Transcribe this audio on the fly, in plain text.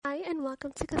and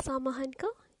welcome to Kasamahan Ko.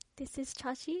 This is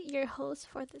Chachi, your host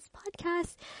for this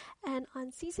podcast. And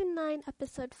on season 9,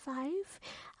 episode 5,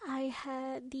 I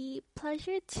had the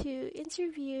pleasure to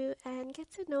interview and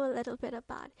get to know a little bit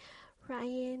about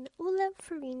Ryan Ulep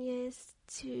Farinas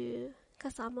to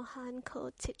Kasamahan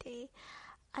Ko today.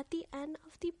 At the end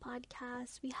of the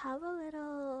podcast, we have a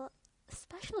little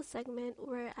special segment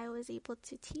where I was able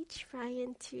to teach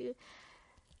Ryan to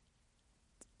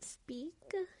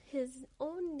speak his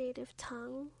own native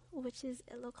tongue, which is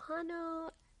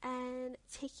Ilocano, and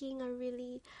taking a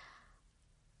really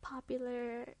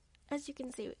popular, as you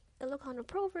can say, Ilocano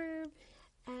proverb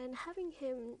and having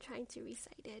him trying to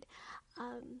recite it.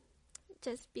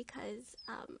 Just because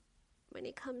when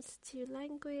it comes to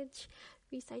language,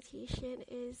 recitation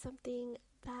is something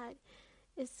that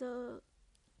is so,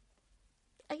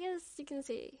 I guess you can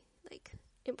say, like,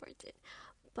 important.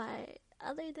 But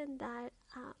other than that,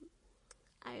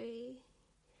 I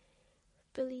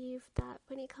believe that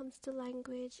when it comes to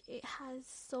language, it has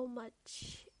so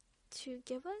much to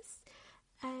give us,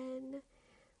 and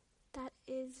that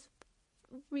is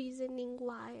reasoning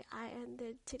why I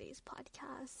ended today's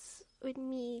podcast with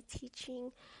me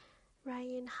teaching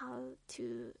Ryan how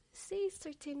to say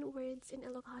certain words in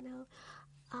Ilocano.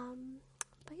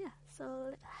 But yeah,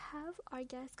 so have our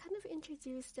guests kind of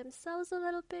introduce themselves a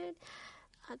little bit,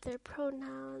 their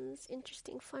pronouns,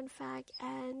 interesting fun fact,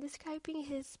 and describing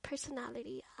his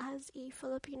personality as a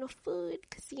Filipino food,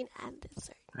 cuisine, and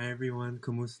dessert. Hi everyone,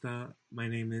 kumusta? My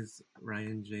name is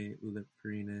Ryan J. Ulep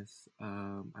Farinas.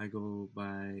 I go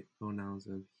by pronouns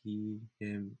of he,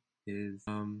 him, his.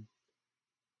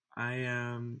 I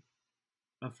am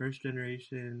a first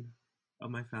generation of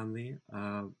my family.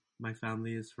 My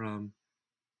family is from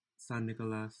San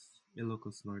Nicolas,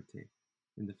 Ilocos Norte,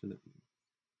 in the Philippines.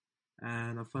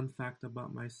 And a fun fact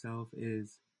about myself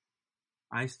is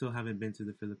I still haven't been to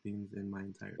the Philippines in my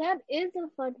entire life. That is a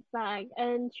fun fact,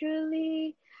 and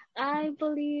truly, I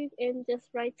believe in just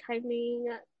right timing.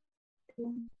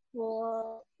 Things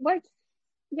will work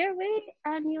your way,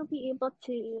 and you'll be able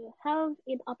to have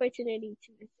an opportunity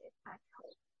to visit back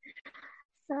home.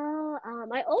 So,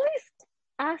 I always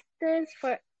ask this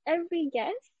for every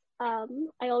guest.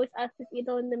 I always ask this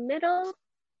either in the middle,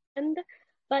 and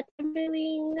but I'm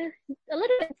feeling a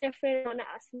little bit different on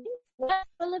asking. What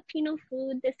Filipino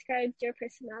food describes your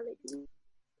personality?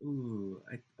 Ooh,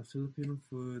 a Filipino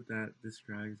food that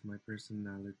describes my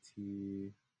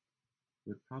personality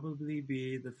would probably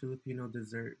be the Filipino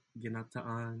dessert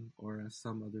ginataan, or as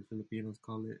some other Filipinos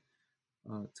call it,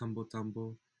 tumbo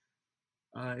tumbo.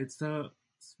 It's a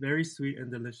very sweet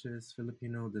and delicious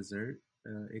Filipino dessert.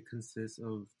 It consists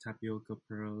of tapioca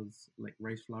pearls, like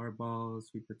rice flour balls,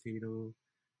 sweet potato,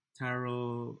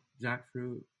 taro,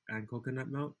 jackfruit, and coconut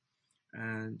milk.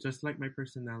 And just like my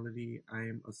personality, I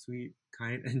am a sweet,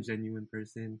 kind, and genuine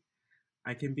person.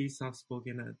 I can be soft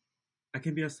spoken at I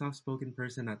can be a soft spoken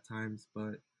person at times,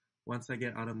 but once I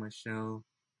get out of my shell,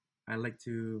 I like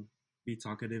to be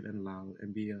talkative and loud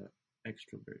and be a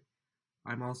extrovert.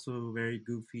 I'm also very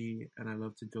goofy and I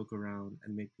love to joke around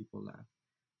and make people laugh.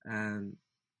 And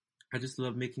I just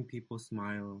love making people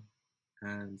smile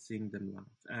and seeing them laugh.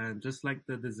 And just like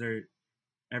the dessert,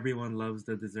 everyone loves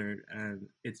the dessert and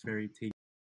it's very tasty.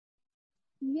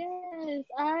 Yes,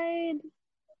 I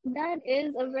that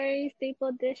is a very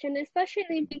staple dish, and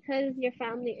especially because your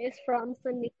family is from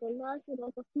San Nicolas,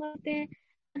 Ilocos Norte,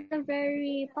 it's a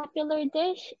very popular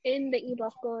dish in the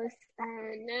Ilocos,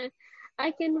 and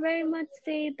I can very much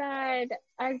say that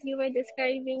as you were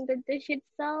describing the dish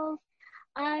itself,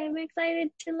 I'm excited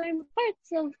to learn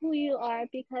parts of who you are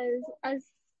because as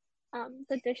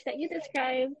the dish that you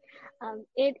described,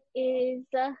 it is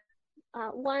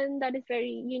one that is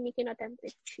very unique and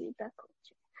authentic to the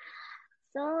culture.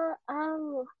 So,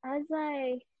 as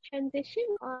I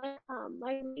transition on,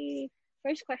 my very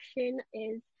first question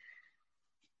is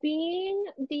being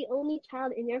the only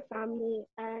child in your family,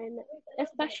 and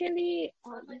especially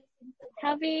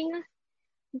having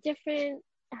different,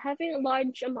 having a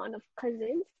large amount of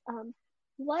cousins.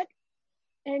 What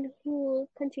and who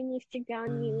continues to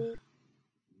ground Uh, you?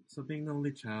 so being the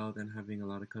only child and having a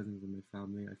lot of cousins in my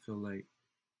family, I feel like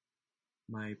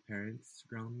my parents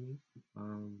ground me.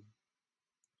 Um,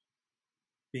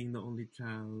 being the only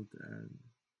child, and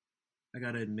I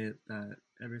gotta admit that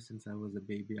ever since I was a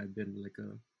baby, I've been like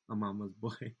a mama's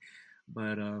boy.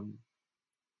 But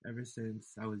ever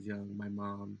since I was young, my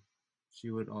mom,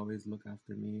 she would always look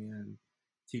after me and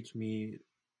teach me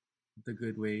the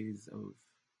good ways of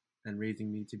and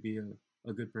raising me to be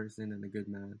a good person and a good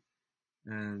man.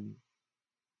 And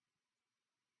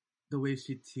the way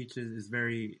she teaches is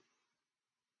very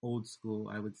old school,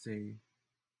 I would say.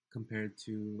 compared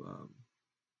to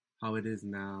how it is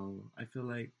now. I feel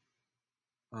like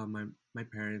my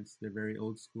parents, they're very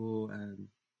old school, and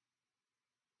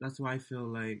that's why I feel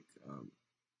like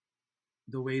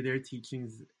the way their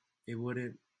teachings, it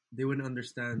wouldn't they wouldn't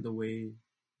understand the way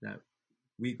that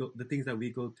the things that we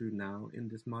go through now in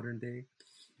this modern day.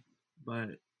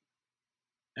 But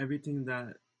everything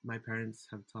that my parents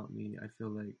have taught me, I feel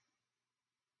like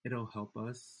it'll help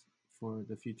us for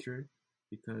the future,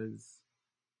 because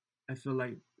I feel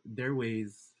like their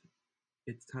ways,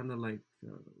 it's kind of like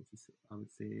I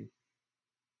would say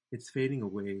it's fading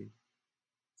away.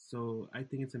 So I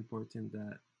think it's important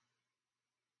that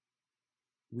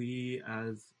we,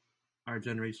 as our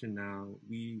generation now,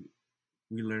 we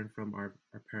learn from our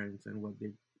parents and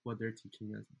what they're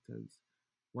teaching us, because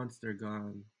once they're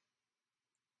gone,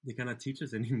 they cannot teach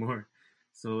us anymore.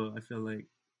 So I feel like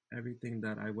everything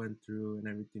that I went through and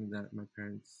everything that my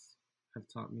parents have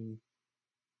taught me,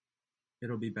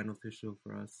 it'll be beneficial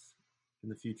for us in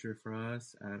the future, for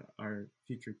us and our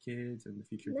future kids and the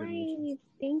future generations. Nice.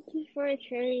 Thank you for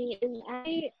sharing. And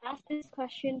I asked this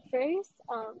question first,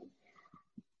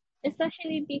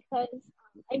 especially because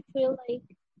I feel like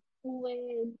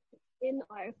when in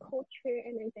our culture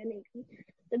and identity,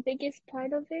 the biggest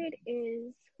part of it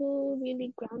is who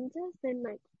really grounds us and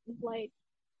like what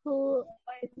who or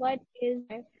what is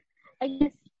our, I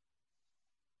guess,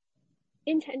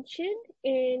 intention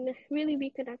in really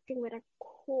reconnecting with our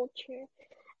culture.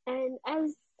 And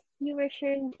as you were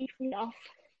sharing briefly off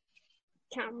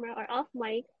camera or off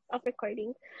mic, off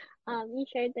recording, you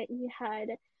shared that you had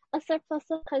a surplus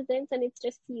of cousins and it's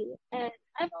just you. And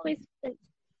I've always like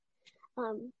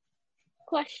um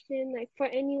questioned like for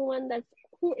anyone that's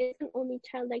who is an only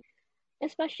child, like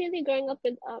especially growing up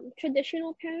with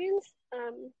traditional parents,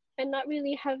 and not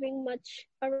really having much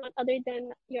around other than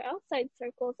your outside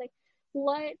circles, like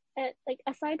what like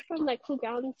aside from like who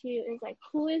grounds you is like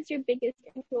who is your biggest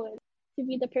influence to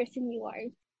be the person you are.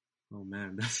 Oh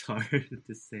man, that's hard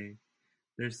to say.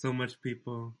 There's so much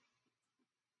people.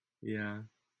 Yeah.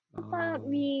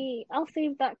 Um, I'll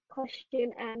save that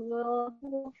question and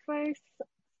we'll first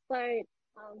start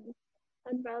um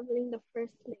unraveling the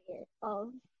first layer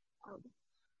of um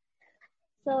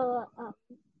so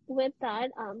with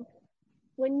that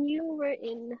when you were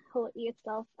in Hawaii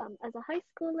itself, as a high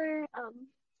schooler,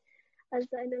 as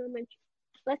an elementary,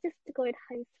 let's just go with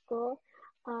high school,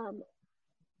 um,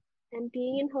 and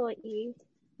being in Hawaii,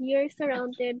 you're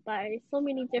surrounded by so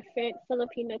many different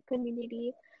Filipino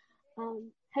community.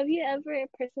 Have you ever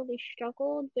personally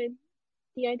struggled with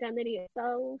the identity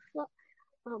itself,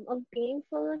 of being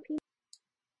Filipino?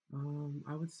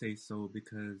 I would say so,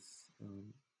 because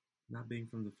not being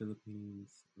from the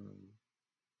Philippines,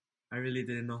 I really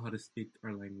didn't know how to speak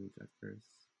our language at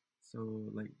first. So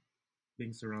like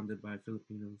being surrounded by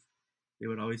Filipinos, they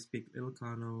would always speak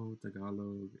Ilocano,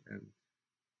 Tagalog, and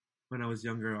when I was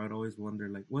younger, I'd always wonder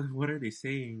like, what are they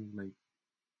saying? Like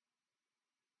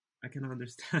I cannot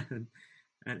understand.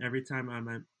 And every time I'm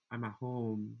at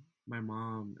home, my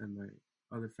mom and my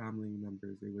other family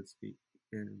members, they would speak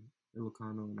in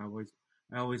Ilocano, and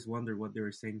I always wondered what they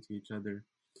were saying to each other.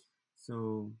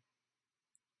 So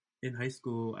in high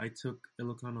school, I took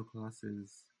Ilocano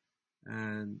classes,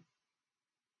 and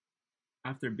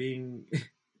after being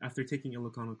after taking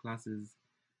Ilocano classes,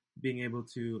 being able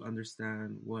to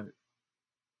understand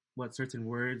what certain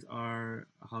words are,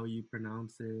 how you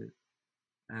pronounce it,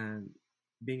 and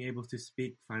being able to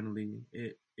speak finally,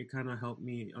 it kind of helped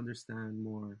me understand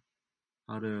more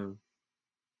how to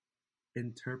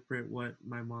interpret what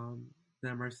my mom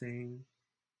them are saying,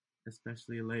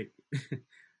 especially like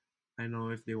I know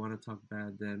if they want to talk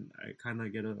bad, then I kind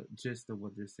of get a gist of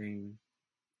what they're saying,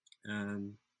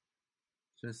 and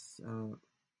just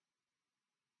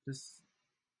just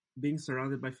being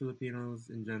surrounded by Filipinos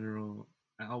in general,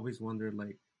 I always wondered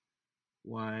like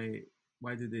why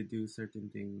why do they do certain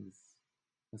things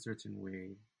a certain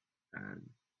way, and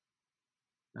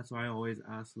that's why I always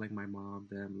ask like my mom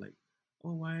them like,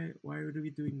 oh why are we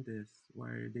doing this? Why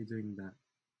are they doing that?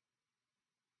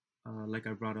 Like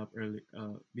I brought up early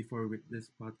before this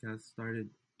podcast started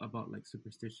about like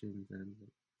superstitions and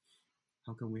like,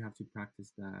 how come we have to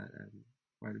practice that, and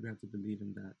why do we have to believe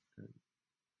in that? And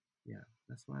yeah,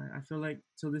 that's why I feel like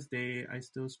till this day I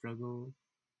still struggle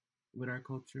with our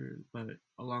culture, but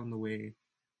along the way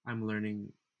I'm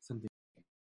learning something.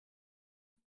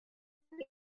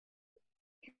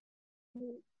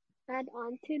 Add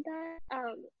on to that,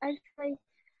 I feel like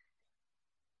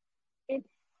it's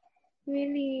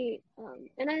really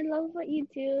and I love what you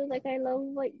do. Like I love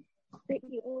what that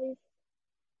you always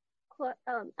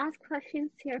ask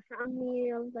questions to your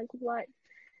family of like what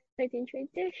certain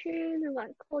tradition, about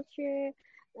culture,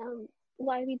 um,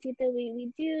 why we do the way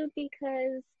we do,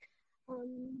 because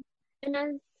um, and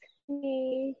as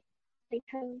we like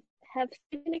have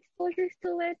certain exposures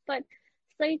to it, but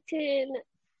certain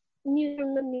news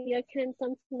from the media can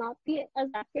sometimes not be as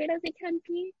accurate as it can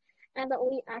be, and the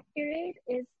only accurate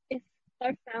is if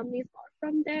our families are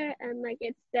from there and like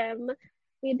it's them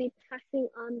really passing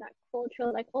on that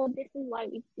culture, like, oh, this is why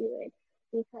we do it,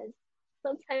 because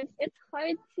sometimes it's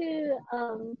hard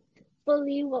to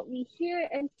believe what we hear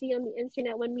and see on the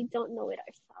internet when we don't know it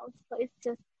ourselves. So it's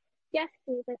just, yes,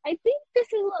 it's like, I think this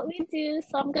is what we do,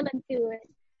 so I'm gonna do it.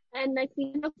 And like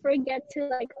we don't forget to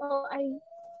like, oh, I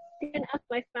didn't ask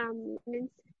my family. And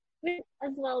it's weird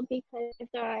as well because if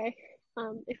there are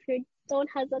if you don't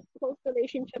have a close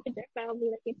relationship with your family,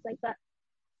 like it's like that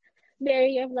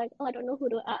barrier of like, oh, I don't know who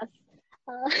to ask.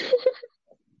 Uh,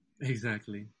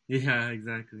 Exactly. Yeah,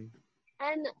 exactly.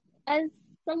 and as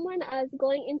someone as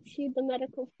going into the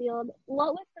medical field,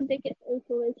 what was the biggest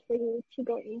influence for you to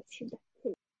go into the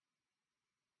field?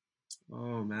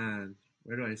 Oh man,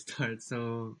 where do I start?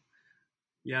 So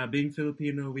yeah, being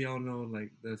Filipino, we all know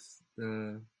like this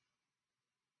the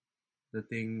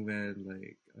thing when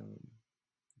like what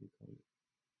do you call it?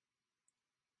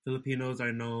 Filipinos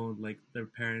are known like their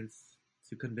parents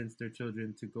to convince their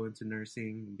children to go into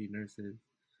nursing and be nurses.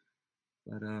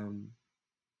 But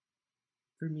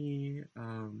for me,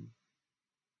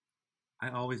 I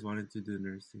always wanted to do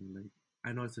nursing. Like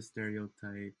I know it's a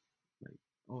stereotype, like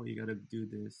oh you gotta do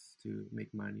this to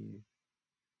make money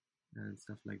and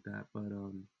stuff like that. But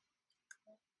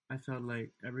I felt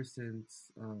like ever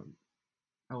since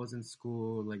I was in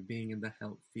school, like being in the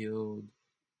health field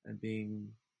and being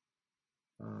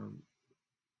um,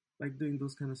 like doing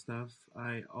those kind of stuff,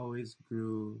 I always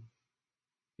grew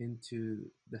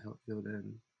into the health field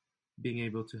and being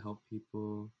able to help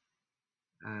people.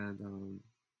 And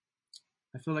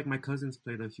I feel like my cousins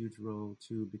played a huge role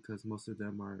too because most of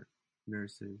them are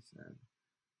nurses,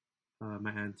 and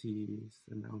my aunties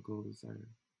and my uncles are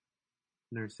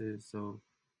nurses. So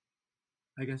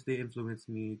I guess they influenced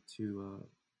me to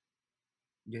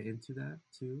get into that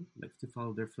too, like to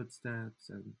follow their footsteps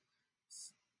and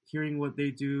hearing what they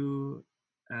do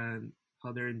and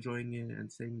how they're enjoying it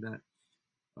and saying that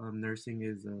nursing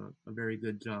is a very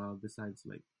good job besides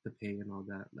like the pay and all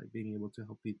that, like being able to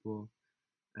help people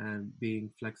and being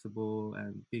flexible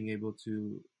and being able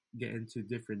to get into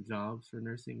different jobs for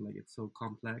nursing, like it's so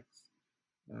complex.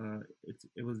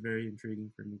 It was very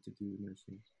intriguing for me to do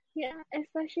nursing. Yeah,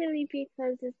 especially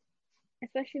because it's,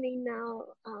 especially now,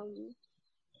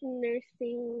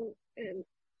 nursing and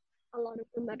a lot of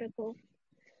the medical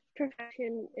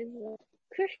profession is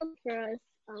crucial for us.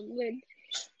 With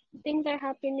things are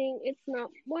happening, it's not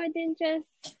more than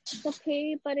just the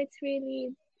pay, but it's really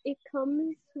it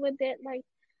comes with it. Like,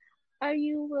 are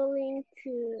you willing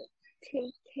to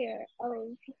take care of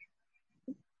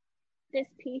this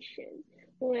patient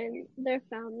when their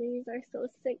families are so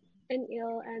sick and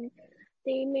ill, and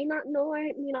they may not know or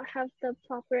may not have the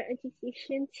proper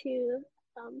education to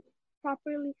um,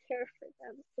 properly care for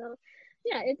them. So,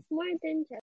 yeah, it's more than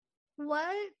just.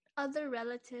 What other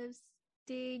relatives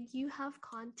did you have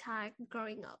contact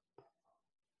growing up?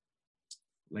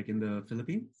 Like in the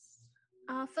Philippines?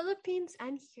 Philippines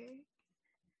and here,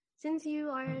 since you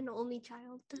are an only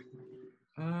child.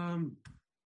 Um,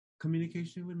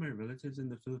 Communication with my relatives in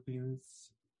the Philippines,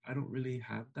 I don't really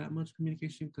have that much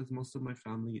communication because most of my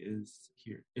family is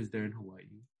there in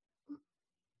Hawaii.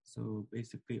 So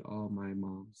basically, all my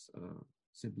mom's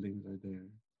siblings are there.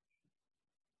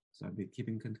 So I've been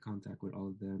keeping contact with all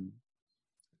of them,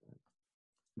 uh,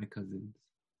 my cousins.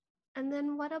 And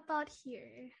then what about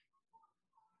here?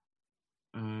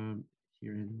 Um,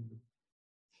 Here in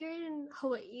Here in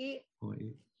Hawaii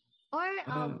Hawaii. or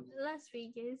Uh, Las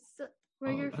Vegas,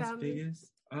 where your Las family?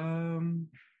 Vegas.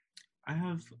 I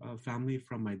have family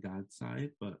from my dad's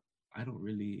side, but I don't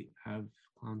really have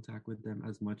contact with them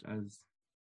as much as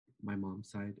my mom's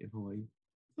side in Hawaii.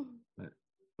 Mhm.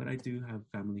 But I do have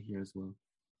family here as well.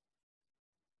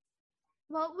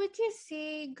 What would you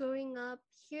say growing up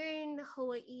here in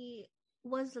Hawaii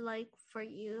was like for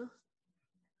you?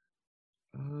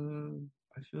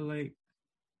 I feel like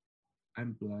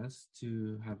I'm blessed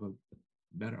to have a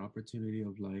better opportunity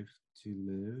of life to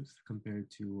live compared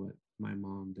to what my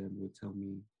mom then would tell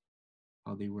me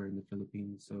how they were in the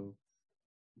Philippines. So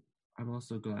I'm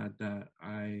also glad that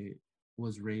I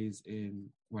was raised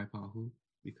in Waipahu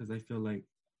because I feel like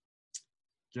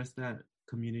just that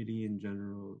community in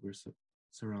general, we're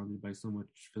surrounded by so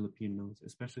much Filipinos,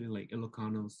 especially like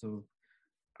Ilocanos. So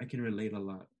I can relate a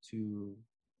lot to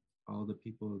all the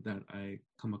people that I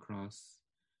come across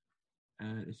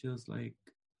and it feels like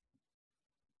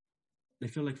they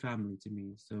feel like family to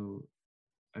me. So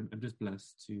I'm just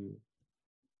blessed to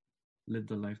live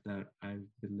the life that I've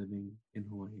been living in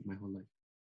Hawaii my whole life.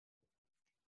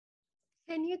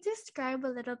 Can you describe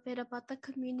a little bit about the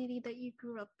community that you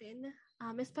grew up in,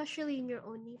 especially in your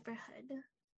own neighborhood?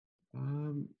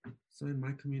 So in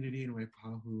my community in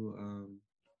Waipahu,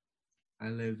 I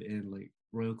live in like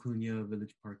Royal Cunha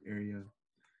Village Park area,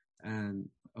 and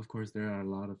of course there are a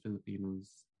lot of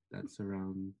Filipinos that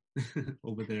surround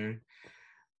over there,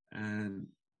 and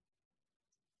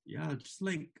yeah, just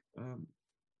like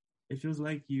it feels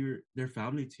like their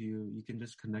family to you. You can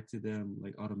just connect to them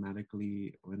like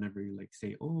automatically whenever you like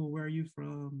say, "Oh, where are you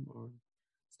from?" or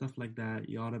stuff like that.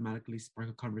 You automatically spark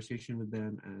a conversation with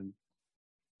them, and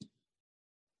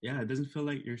yeah, it doesn't feel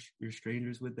like you're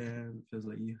strangers with them. It feels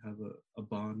like you have a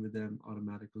bond with them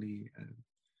automatically, and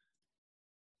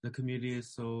the community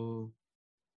is so.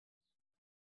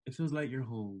 It feels like you're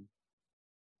home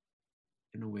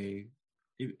in a way.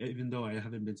 Even though I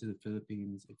haven't been to the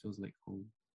Philippines, it feels like home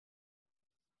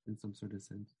in some sort of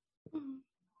sense. Mhm.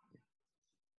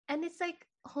 And it's like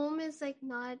home is like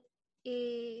not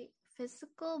a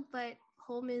physical, but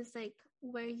home is like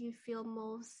where you feel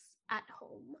most at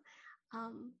home.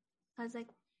 Um, as like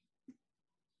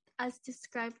as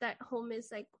described, that home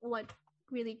is like what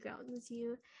really grounds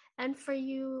you. And for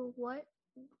you, what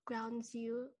grounds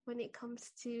you when it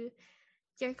comes to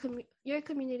your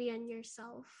community and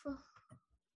yourself? What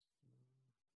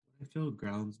I feel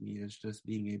grounds me is just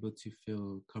being able to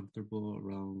feel comfortable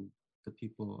around the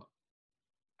people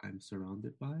I'm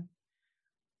surrounded by.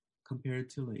 Compared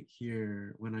to like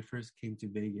here, when I first came to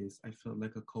Vegas, I felt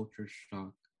like a culture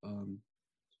shock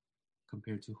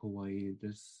compared to Hawaii.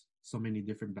 There's so many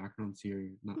different backgrounds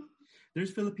here. Not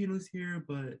there's Filipinos here,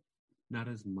 but not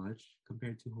as much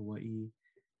compared to Hawaii.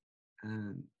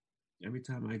 And every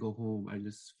time I go home, I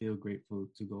just feel grateful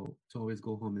to always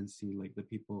go home and see like the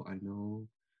people I know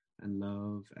and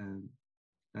love, and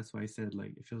that's why I said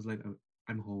like it feels like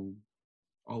I'm home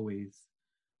always.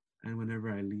 And whenever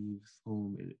I leave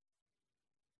home,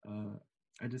 uh,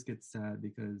 I just get sad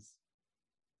because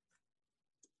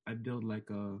I build like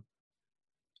a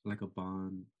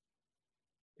bond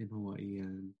in Hawaii,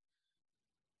 and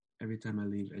every time I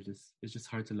leave, it's just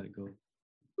hard to let go.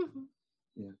 Mhm.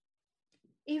 Yeah.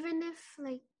 Even if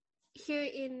like here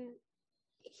in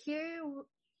here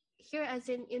here as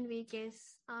in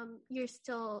Vegas, you're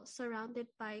still surrounded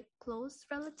by close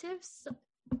relatives.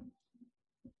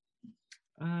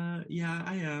 Yeah,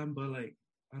 I am, but like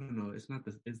I don't know, it's not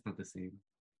the same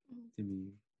to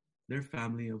me. They're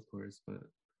family, of course, but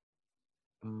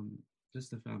um,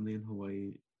 just the family in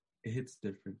Hawaii, it hits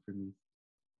different for me.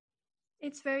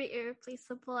 It's very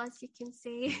irreplaceable, as you can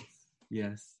say.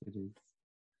 Yes, it is.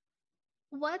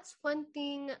 What's one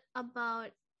thing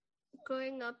about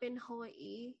growing up in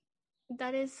Hawaii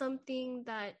that is something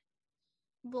that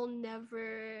will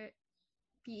never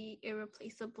be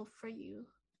irreplaceable for you?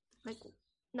 Like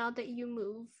now that you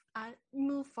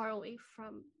move far away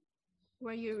from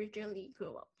where you originally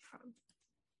grew up from.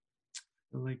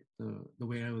 I feel like the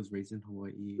way I was raised in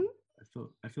Hawaii,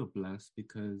 I feel blessed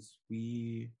because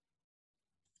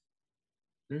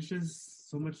there's just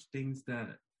so much things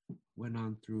that went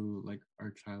on through like our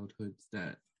childhoods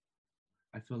that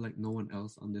I feel like no one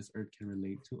else on this earth can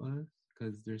relate to us,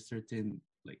 because there's certain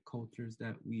like cultures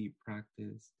that we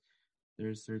practice.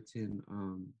 There's certain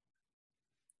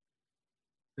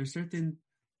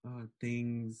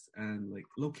things and like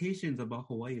locations about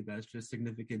Hawaii that's just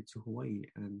significant to Hawaii,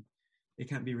 and it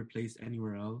can't be replaced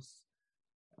anywhere else.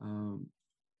 Um,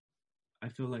 I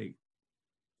feel like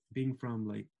being from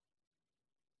like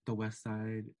the West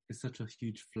Side is such a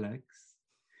huge flex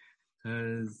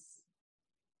because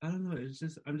I don't know. It's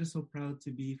just I'm just so proud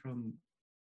to be from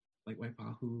like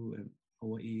Waipahu and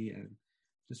Hawaii, and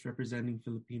just representing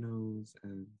Filipinos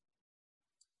and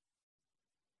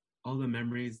all the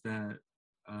memories that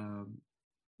um,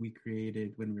 we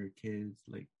created when we were kids,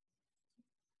 like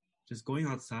just going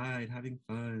outside, having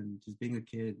fun, just being a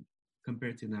kid,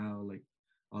 compared to now, like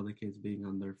all the kids being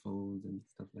on their phones and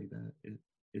stuff like that.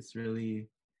 It's really,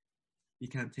 you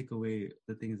can't take away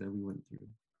the things that we went through.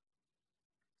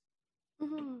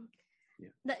 Mm-hmm. Yeah.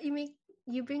 That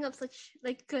you bring up such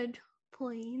like good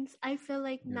points. I feel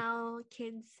like Yeah. now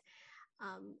kids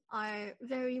are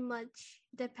very much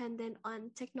dependent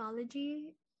on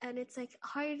technology, and it's like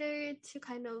harder to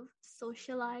kind of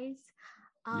socialize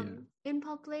in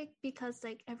public because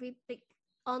like like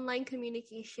online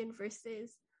communication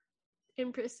versus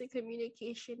in-person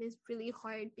communication is really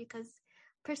hard because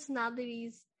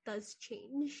personalities does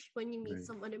change when you meet Right.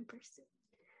 someone in person.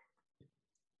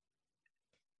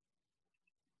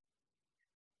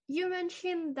 you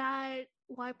mentioned that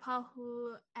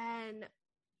Waipahu and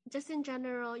just in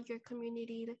general, your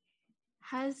community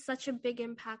has such a big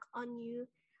impact on you.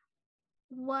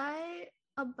 What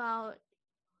about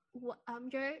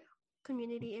your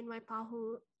community in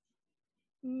Waipahu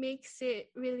makes it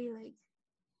really like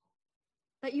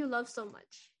that you love so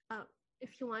much?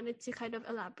 If you wanted to kind of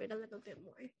elaborate a little bit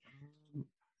more.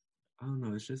 I don't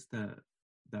know. It's just that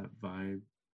vibe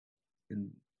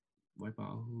in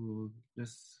Waipahu,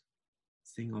 just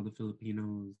seeing all the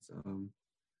Filipinos,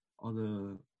 all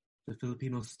the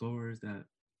Filipino stores that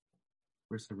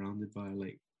we're surrounded by,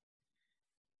 like,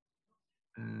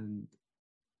 and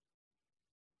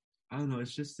I don't know.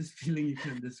 It's just this feeling you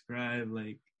can't describe.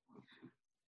 Like,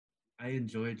 I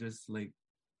enjoy just like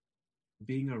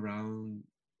being around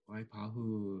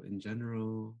Waipahu in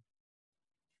general.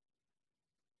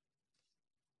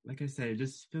 Like I said, it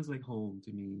just feels like home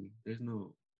to me. There's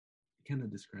no, I cannot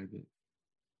describe it.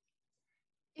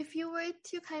 If you were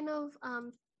to kind of,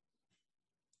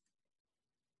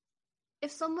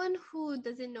 if someone who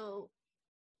doesn't know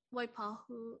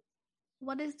Waipahu,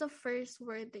 what is the first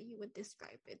word that you would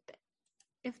describe it?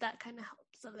 If that kind of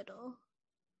helps a little.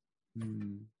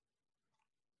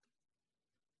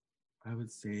 I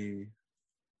would say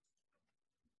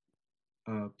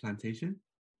plantation.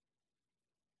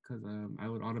 Because I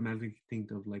would automatically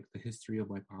think of like the history of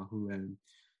Waipahu, and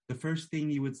the first thing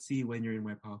you would see when you're in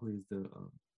Waipahu is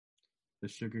the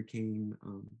sugar cane,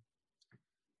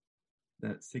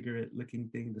 that cigarette-looking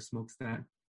thing, the smokestack.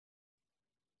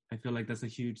 I feel like that's a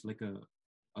huge like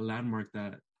a landmark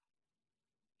that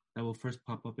will first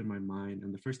pop up in my mind,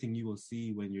 and the first thing you will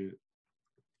see when you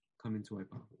come into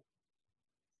Waipahu.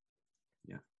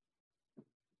 Yeah.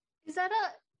 Is that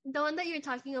the one that you're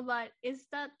talking about? Is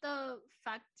that the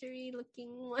factory-looking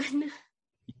one?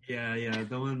 Yeah,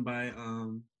 the one by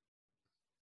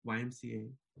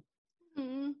YMCA.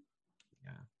 Mm-hmm.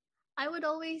 Yeah. I would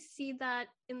always see that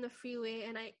in the freeway,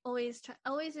 and I always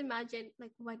imagine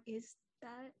like, what is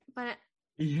that? But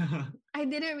yeah, I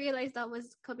didn't realize that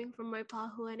was coming from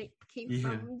Waipahu, and it came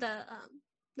from the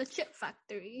chip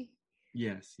factory.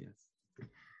 Yes.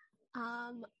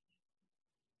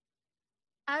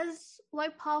 As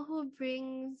Waipahu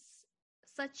brings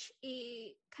such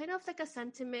a kind of like a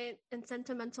sentiment and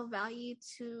sentimental value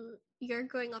to your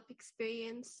growing up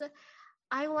experience,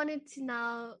 I wanted to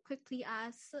now quickly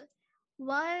ask,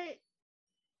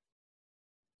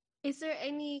 is there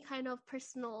any kind of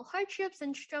personal hardships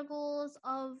and struggles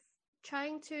of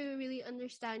trying to really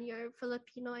understand your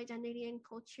Filipino identity and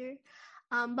culture?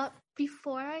 But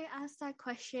before I ask that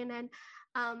question,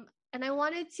 and I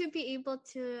wanted to be able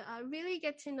to really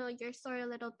get to know your story a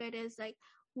little bit, is like,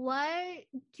 what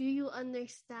do you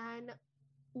understand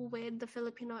with the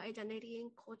Filipino identity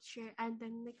and culture? And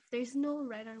then like, there's no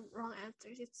right or wrong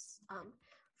answers. It's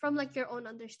from like your own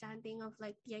understanding of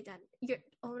like your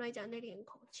own identity and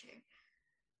culture.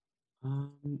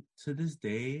 To this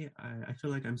day, I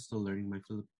feel like I'm still learning my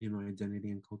Filipino identity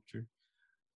and culture,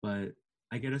 but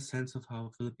I get a sense of how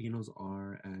Filipinos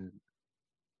are and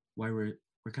why we're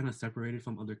kind of separated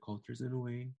from other cultures in a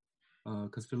way.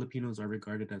 Because Filipinos are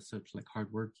regarded as such like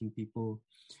hardworking people.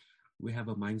 We have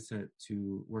a mindset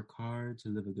to work hard, to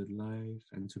live a good life,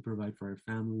 and to provide for our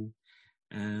family.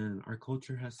 And our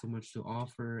culture has so much to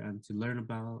offer and to learn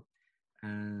about.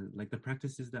 And like the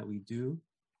practices that we do,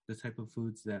 the type of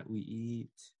foods that we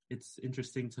eat, it's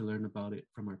interesting to learn about it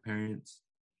from our parents,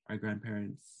 our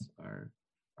grandparents, our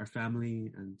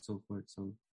family, and so forth.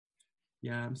 So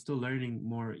yeah, I'm still learning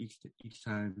more each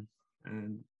time,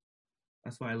 and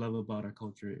that's what I love about our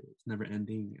culture. It's never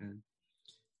ending, and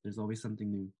there's always something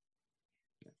new.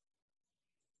 Yeah.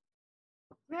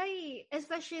 Right,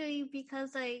 especially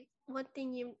because like one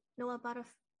thing you know about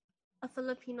a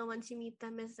Filipino once you meet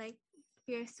them is like,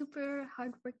 we're super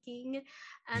hardworking,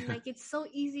 and like it's so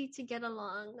easy to get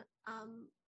along,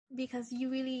 because you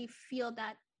really feel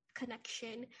that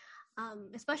connection,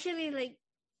 especially like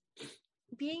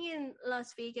being in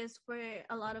Las Vegas where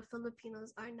a lot of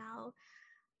Filipinos are now.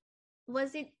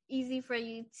 Was it easy for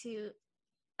you to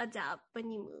adapt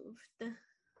when you moved?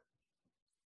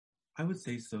 I would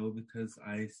say so because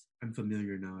I'm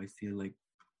familiar now. I see like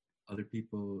other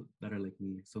people that are like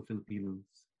me, so Filipinos,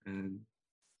 and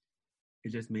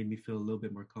it just made me feel a little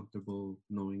bit more comfortable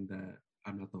knowing that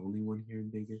I'm not the only one here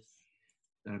in Vegas,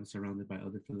 that I'm surrounded by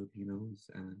other Filipinos.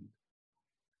 And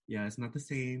yeah, it's not the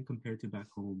same compared to back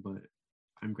home, but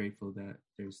I'm grateful that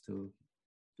there's still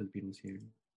Filipinos here.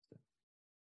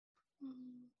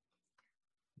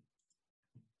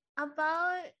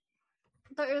 About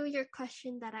the earlier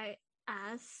question that I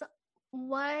asked,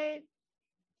 what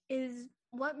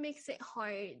makes it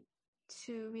hard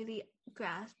to really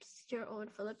grasp your own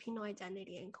Filipino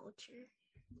identity and culture?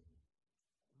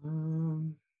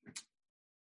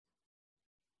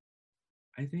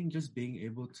 I think just being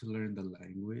able to learn the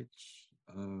language,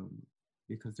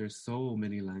 because there's so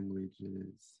many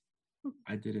languages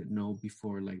I didn't know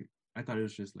before. Like, I thought it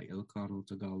was just like Ilocano,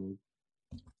 Tagalog,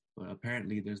 but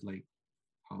apparently there's like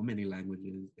how many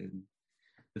languages in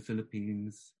the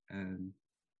Philippines, and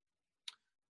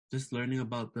just learning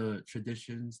about the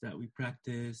traditions that we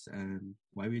practice and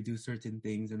why we do certain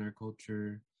things in our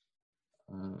culture.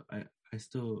 I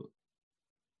still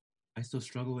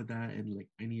struggle with that, and like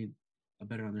I need a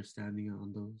better understanding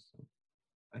on those. So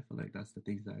I feel like that's the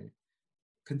things that I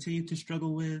continue to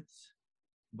struggle with,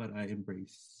 but I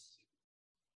embrace.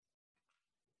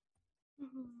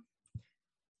 Mm-hmm.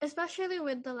 Especially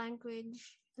with the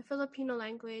language, the Filipino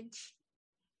language,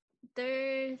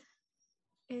 there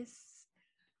is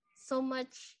so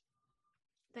much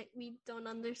that we don't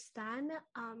understand,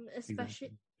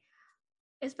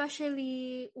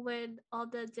 especially with all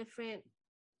the different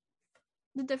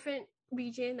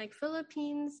region. Like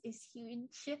Philippines is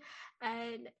huge,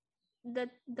 and the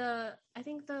I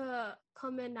think the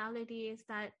commonality is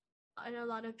that a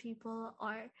lot of people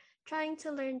are trying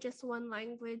to learn just one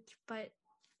language, but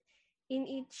in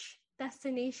each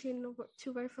destination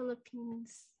to where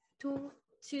Philippines to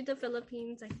the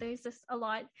Philippines, like there's just a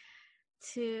lot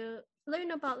to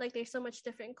learn about. Like there's so much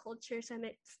different cultures, and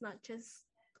it's not just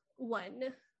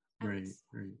one. Right.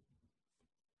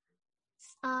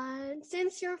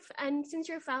 Since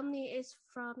your family is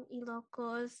from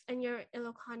Ilocos and you're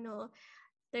Ilocano,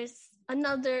 there's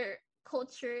another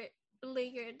culture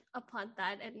layered upon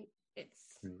that, and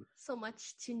it's so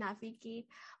much to navigate.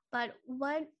 But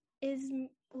what is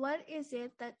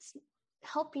it that's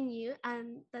helping you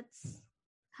and that's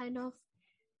kind of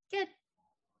get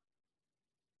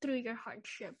through your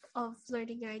hardship of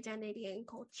learning your identity and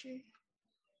culture?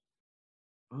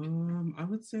 I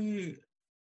would say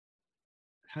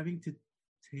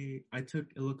I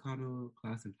took Ilocano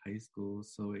class in high school,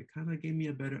 so it kind of gave me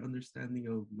a better understanding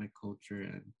of my culture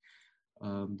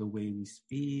and the way we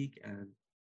speak and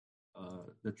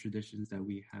the traditions that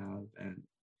we have, and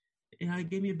it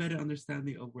gave me a better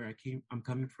understanding of where I'm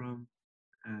coming from,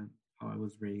 and how I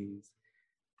was raised,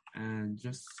 and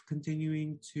just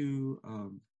continuing to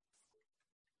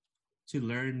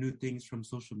learn new things from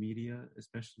social media,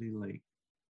 especially like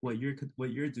what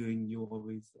you're doing. You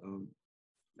always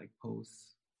like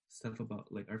post stuff about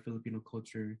like our Filipino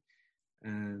culture,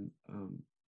 and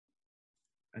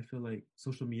I feel like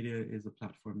social media is a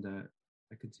platform that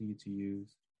I continue to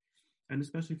use, and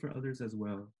especially for others as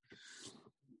well,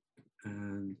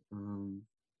 and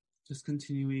just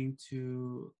continuing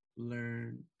to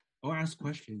learn or ask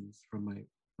questions from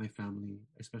my family,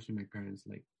 especially my parents,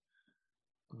 like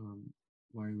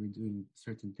why are we doing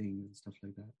certain things and stuff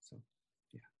like that. So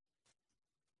yeah.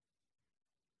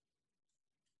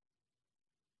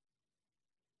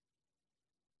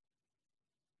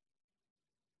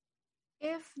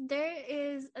 If there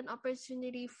is an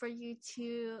opportunity for you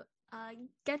to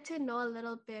get to know a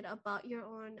little bit about your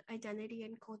own identity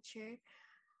and culture,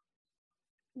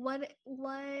 what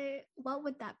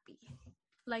would that be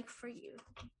like for you?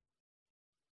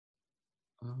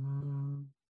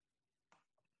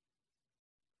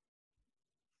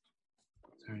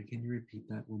 Sorry, can you repeat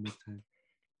that one more time?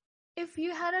 If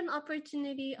you had an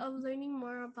opportunity of learning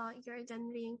more about your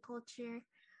identity and culture,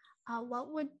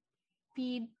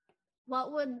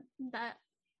 what would that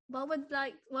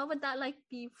like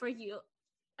be for you?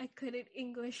 I couldn't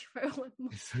English for one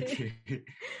more. It's okay.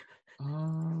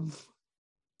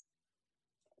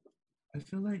 I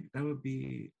feel like that would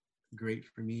be great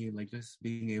for me, like just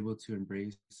being able to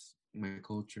embrace my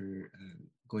culture and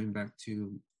going back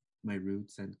to my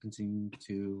roots and continuing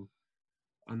to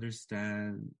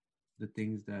understand the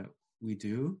things that we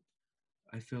do.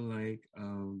 I feel like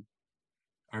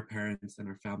our parents and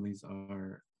our families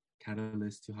are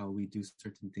catalysts to how we do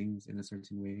certain things in a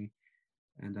certain way,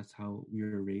 and that's how we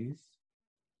were raised,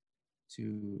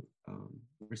 to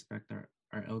respect our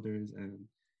elders and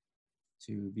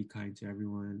to be kind to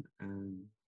everyone. And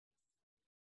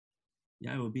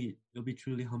yeah, it'll be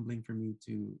truly humbling for me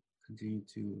to continue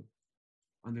to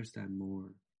understand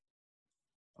more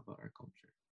about our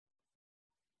culture.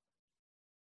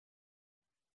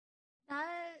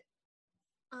 That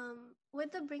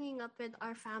with the bringing up with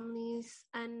our families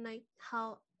and like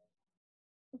how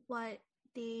what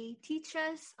they teach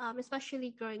us,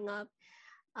 especially growing up,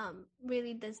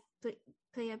 really does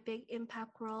play a big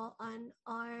impact role on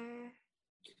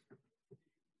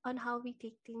how we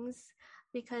take things,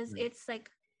 because it's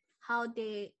like how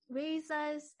they raise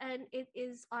us, and it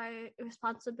is our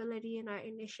responsibility and our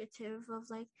initiative of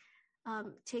like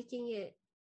taking it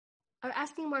or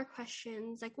asking more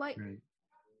questions, like what Right.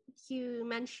 you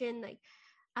mentioned, like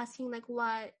asking like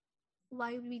why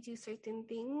we do certain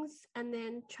things, and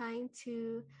then trying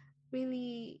to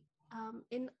really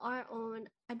in our own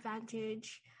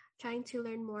advantage trying to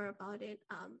learn more about it.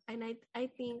 And I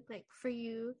think like for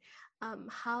you,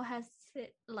 how has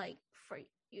it like for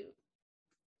you?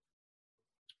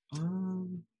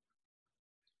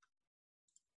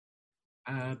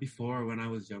 Before, when I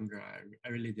was younger, I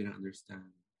really didn't understand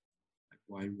like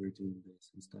why we were doing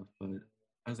this and stuff. But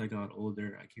as I got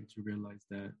older, I came to realize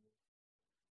that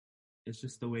it's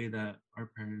just the way that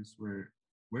our parents were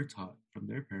taught from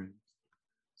their parents.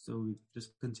 So we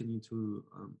just continue to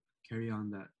carry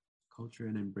on that culture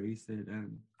and embrace it,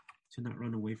 and to not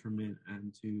run away from it,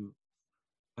 and to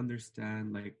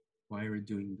understand like why we're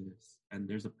doing this, and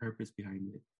there's a purpose behind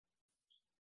it.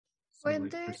 So Were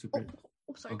like for there super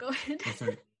sorry, oh, go ahead. oh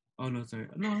sorry oh no sorry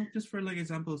no just for like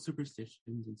example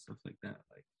superstitions and stuff like that,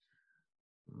 like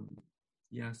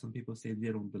yeah, some people say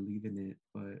they don't believe in it,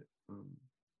 but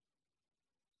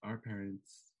our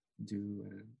parents do,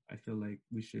 and I feel like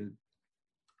we should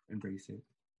embrace it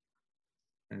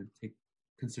and take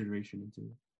consideration into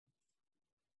it.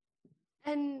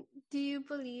 And do you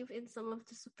believe in some of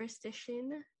the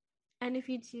superstition? And if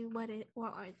you do, what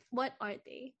are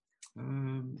they?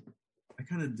 I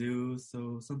kind of do.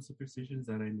 So some superstitions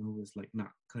that I know is like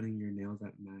not cutting your nails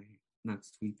at night, not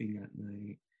sweeping at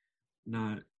night,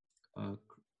 not uh,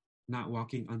 not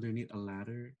walking underneath a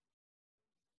ladder,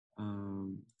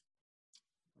 um,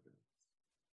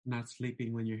 not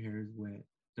sleeping when your hair is wet.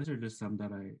 Those are just some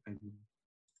that I know.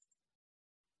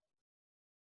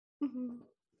 Mm-hmm.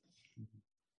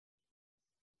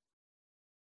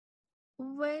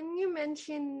 When you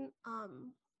mention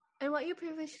and what you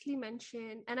previously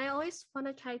mentioned, and I always want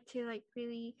to try to like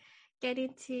really get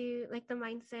into like the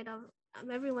mindset of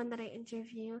everyone that I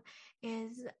interview,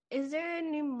 is there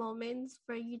any moments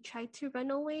where you try to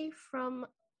run away from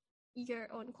your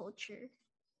own culture?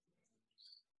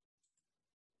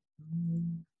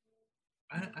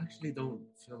 I actually don't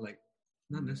feel like,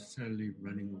 not necessarily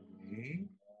running away,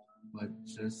 but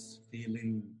just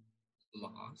feeling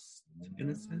lost in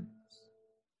a sense.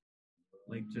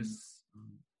 Like just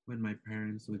when my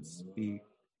parents would speak,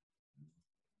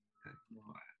 you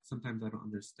know, sometimes I don't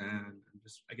understand.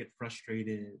 I get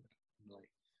frustrated. Like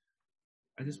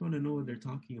I just want to know what they're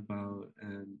talking about,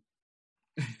 and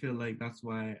I feel like that's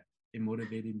why it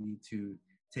motivated me to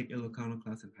take Ilocano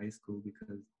class in high school,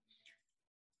 because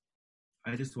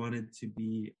I just wanted to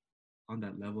be on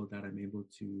that level that I'm able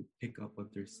to pick up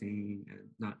what they're saying and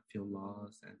not feel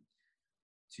lost, and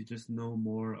to just know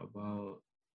more about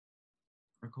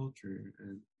our culture.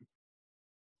 And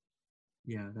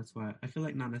yeah, that's why I feel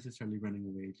like not necessarily running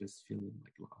away, just feeling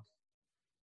like lost.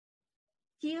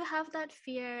 Do you have that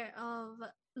fear of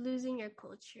losing your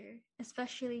culture,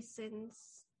 especially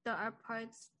since there are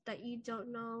parts that you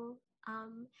don't know,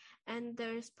 and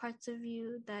there's parts of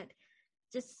you that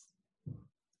just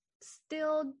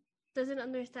still doesn't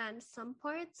understand some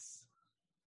parts?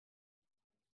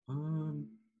 I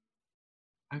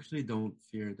actually don't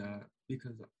fear that,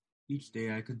 because each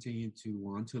day I continue to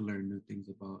want to learn new things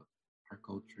about our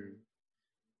culture,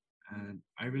 and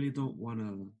I really don't want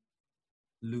to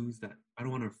lose that. I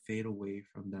don't want to fade away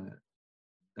from that.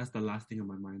 That's the last thing on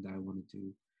my mind that I want to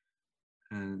do,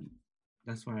 and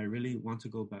that's why I really want to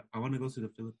go back. I want to go to the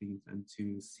Philippines and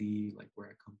to see like where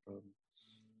I come from,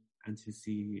 and to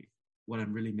see what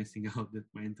I'm really missing out with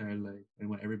my entire life, and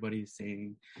what everybody is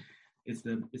saying. It's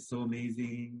so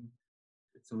amazing,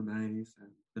 it's so nice,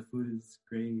 and the food is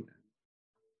great. And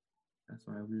that's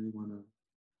why I really want to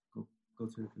go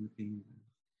to the Philippines and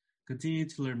continue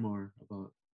to learn more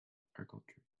about our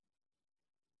culture.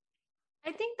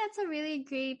 I think that's a really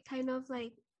great kind of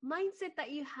like mindset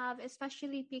that you have,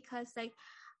 especially because like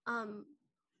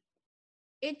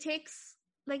it takes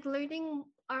like learning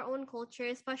our own culture,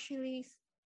 especially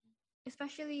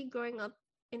growing up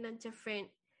in a different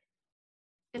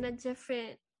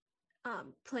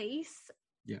place.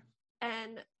 Yeah.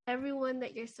 And everyone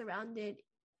that you're surrounded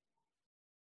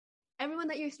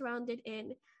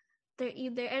in, they're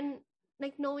either, and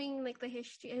like knowing like the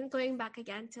history and going back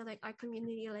again to like our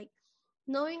community, like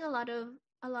knowing a lot of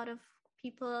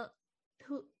people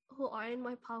who are in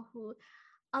Moipao, who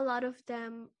a lot of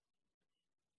them,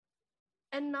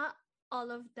 and not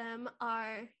all of them,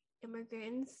 are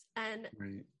immigrants, and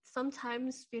Right.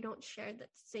 sometimes we don't share that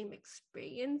same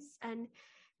experience, and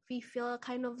we feel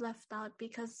kind of left out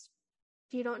because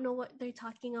you don't know what they're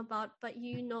talking about, but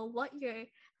you know what your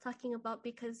talking about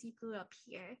because you grew up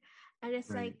here. And it's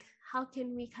Right. like, how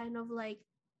can we kind of like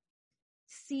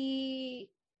see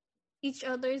each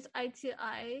other's eye to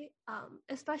eye,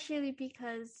 especially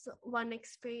because one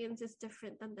experience is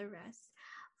different than the rest.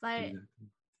 But Exactly.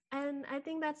 and I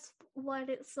think that's what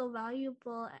is so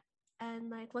valuable and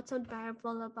like what's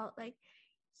unbearable about like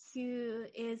you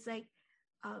is like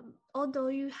although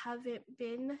you haven't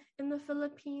been in the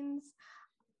Philippines,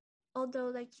 although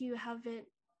like you haven't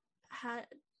had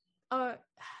or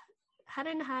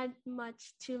hadn't had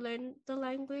much to learn the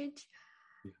language,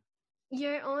 Yeah.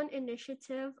 your own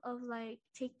initiative of like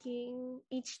taking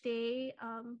each day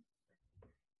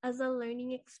as a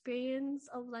learning experience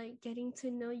of like getting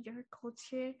to know your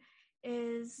culture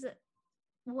is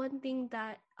one thing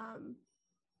that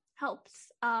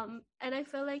helps. And I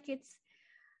feel like it's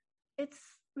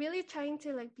really trying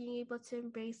to like being able to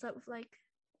embrace of like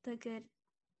the good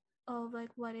of like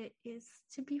what it is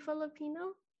to be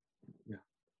Filipino. Yeah.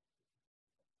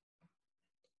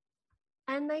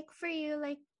 And like for you,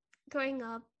 like growing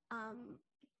up,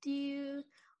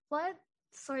 what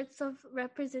sorts of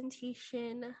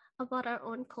representation about our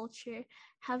own culture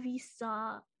have you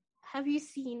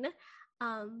seen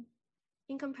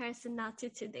in comparison now to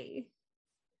today?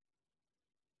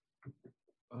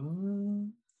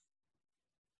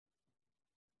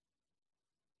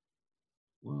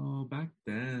 Well, back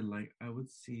then, like I would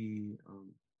see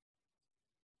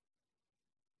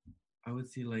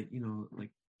like,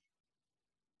 like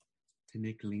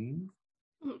tinikling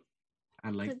Mhm.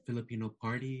 at like Good. Filipino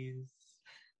parties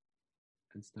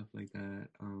and stuff like that.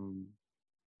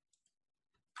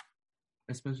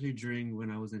 Especially during when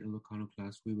I was in Ilocano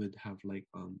class, we would have like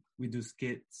we do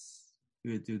skits,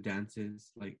 we would do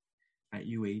dances like at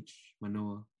UH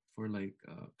Manoa for like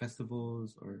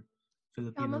festivals or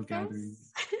Filipino Drama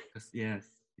gatherings. Fest. Yes,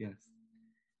 yes.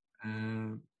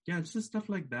 Yeah, it's just stuff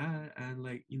like that, and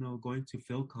like going to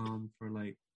Philcom for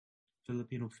like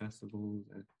Filipino festivals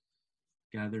and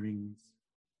gatherings.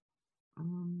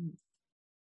 Um,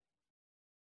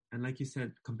 and like you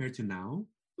said, compared to now,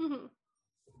 Mhm.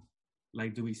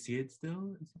 like, do we see it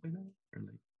still and stuff like that, or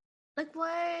like? Like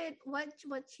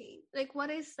what changed? Like what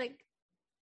is like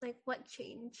what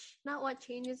changed? Not what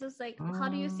changes, is like how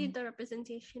do you see Um, the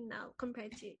representation now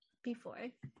compared to before?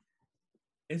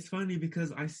 it's funny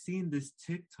because I seen this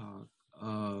TikTok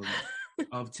of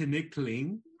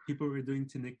tinikling. People were doing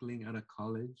tinikling at a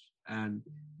college, and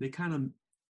they kind of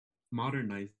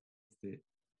modernized it.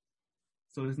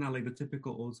 So it's not like the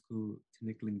typical old school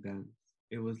tinikling dance.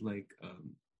 It was like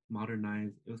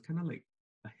modernized. It was kind of like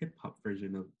a hip hop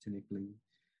version of tinikling.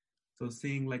 So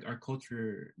seeing like our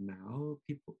culture now,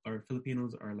 our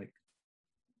Filipinos are like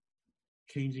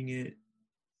changing it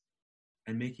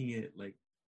and making it like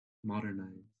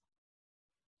modernized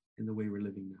in the way we're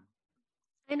living now.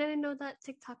 And I know that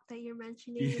TikTok that you're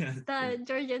mentioning, Yeah, it's the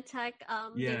Georgia Tech.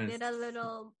 They yes, did a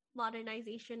little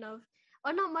modernization of,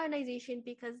 or not modernization,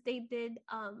 because they did.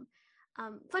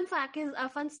 Fun fact is a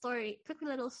fun story. Quick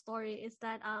little story is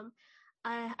that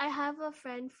I have a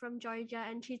friend from Georgia,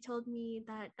 and she told me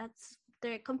that that's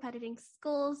they're competing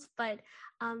schools, but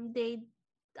they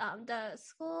the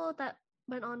school that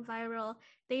went on viral,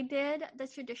 they did the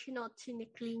traditional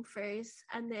tunicling first,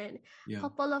 and then yeah,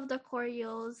 couple of the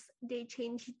choreos they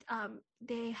changed.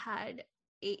 They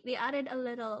added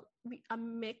a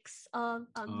mix of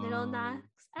Little Nas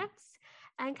oh, X,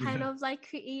 and kind yeah, of like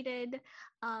created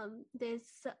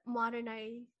this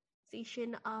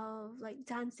modernization of like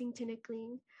dancing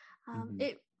tunicling. mm-hmm.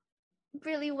 It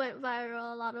really went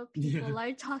viral. A lot of Yeah, people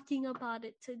are talking about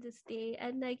it to this day,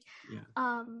 and like yeah,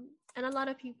 and a lot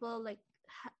of people like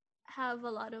have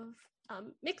a lot of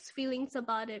mixed feelings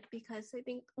about it, because I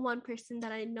think one person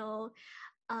that I know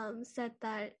said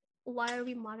that why are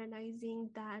we modernizing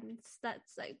dance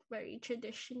that's like very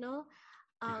traditional,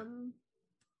 yeah,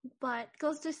 but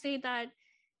goes to say that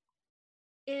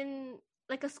in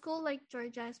like a school like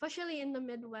Georgia, especially in the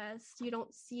Midwest, you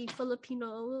don't see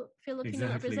Filipino exactly,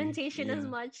 representation as yeah,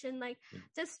 much, and like yeah,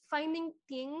 just finding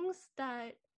things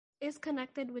that is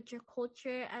connected with your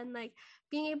culture and like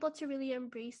being able to really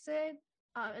embrace it,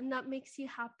 and that makes you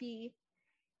happy.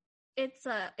 It's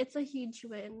a huge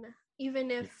win,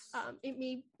 even if yes,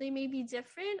 they may be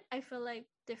different. I feel like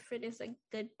different is a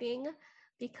good thing,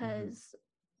 mm-hmm. because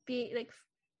be like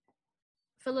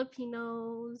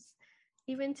Filipinos,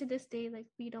 even to this day, like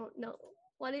we don't know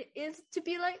what it is to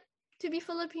be like to be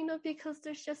Filipino, because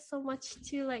there's just so much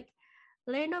to like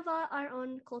learn about our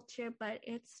own culture, but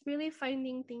it's really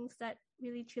finding things that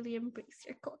really truly embrace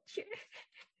your culture.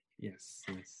 Yes,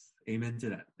 yes, amen to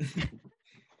that.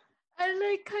 And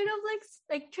like kind of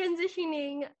like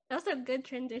transitioning. That's a good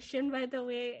transition, by the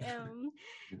way.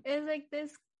 Is like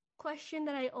this question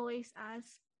that I always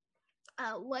ask.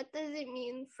 What does it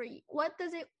mean for you? What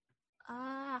is it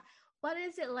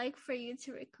like for you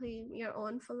to reclaim your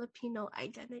own Filipino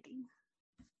identity?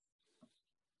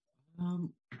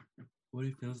 What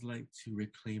it feels like to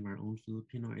reclaim our own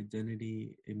Filipino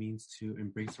identity, it means to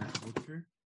embrace our culture,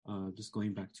 just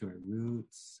going back to our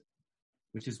roots,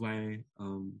 which is why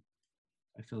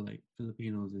I feel like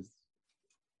Filipinos is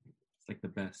it's like the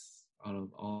best out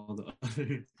of all the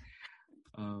other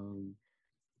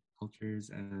cultures,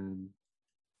 and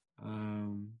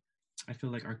I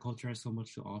feel like our culture has so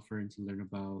much to offer and to learn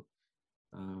about.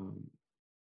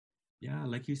 Yeah,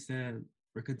 like you said,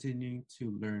 we're continuing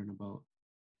to learn about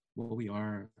what we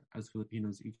are as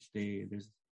Filipinos each day.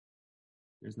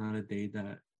 There's not a day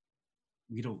that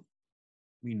we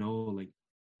know like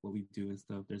what we do and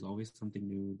stuff. There's always something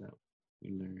new that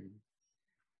we learn.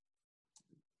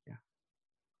 Yeah.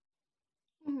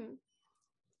 Mm-hmm.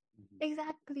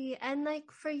 Exactly. And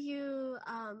like for you,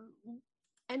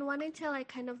 and wanting to like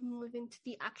kind of move into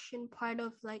the action part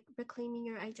of like reclaiming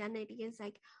your identity is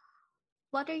like,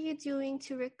 what are you doing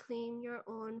to reclaim your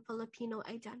own Filipino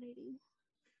identity?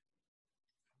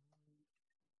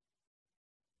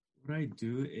 What I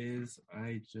do is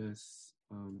I just,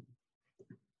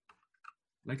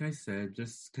 like I said,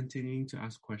 just continuing to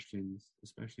ask questions,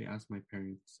 especially ask my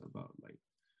parents about like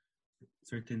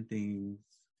certain things,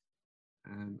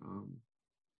 and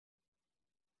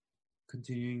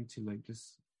continuing to like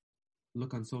just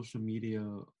look on social media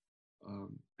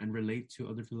and relate to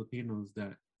other Filipinos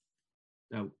that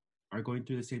are going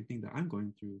through the same thing that I'm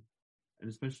going through, and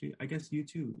especially I guess you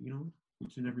too,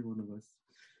 each and every one of us,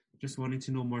 just wanting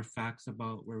to know more facts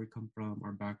about where we come from,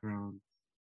 our background,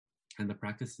 and the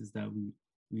practices that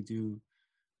we do,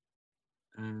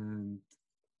 and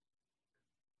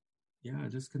yeah,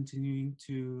 just continuing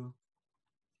to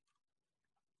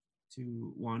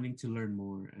wanting to learn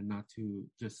more and not to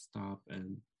just stop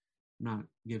and not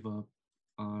give up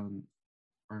on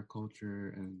our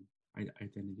culture and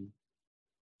identity.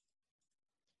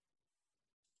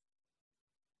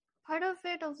 Part of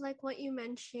it of like what you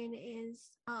mentioned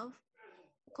is of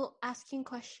asking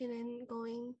question and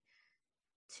going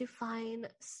to find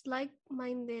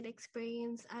like-minded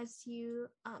experience as you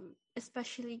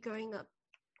especially growing up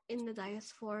in the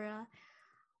diaspora.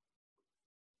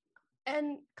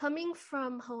 And coming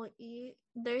from Hawaii,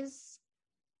 there's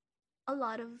a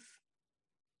lot of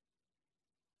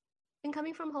and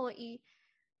coming from Hawaii,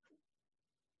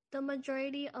 the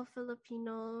majority of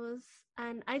Filipinos,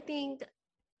 and I think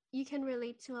you can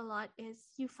relate to a lot, is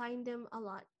you find them a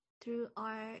lot through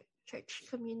our church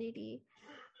community.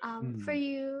 For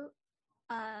you,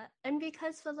 and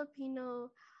because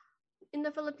in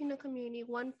the Filipino community,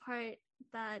 one part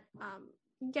that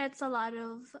gets a lot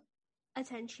of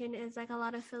attention is like a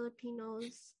lot of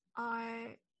Filipinos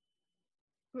are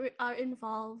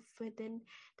involved within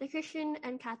the Christian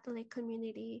and Catholic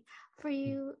community. For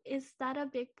you, is that a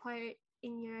big part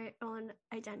in your own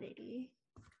identity?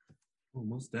 Well,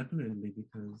 most definitely,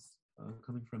 because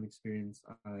coming from experience,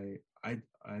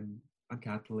 I'm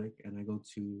Catholic and I go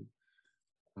to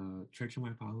church in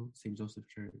Waipahu, St. Joseph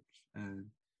Church, and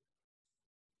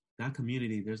that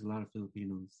community, there's a lot of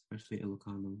Filipinos, especially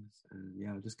Ilocanos, and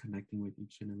yeah, just connecting with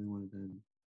each and every one of them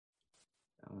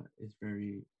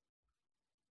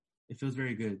it feels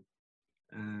very good,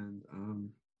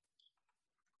 and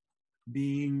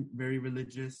being very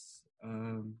religious,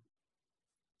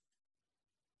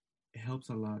 it helps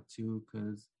a lot too,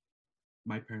 because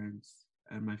my parents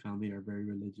and my family are very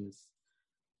religious,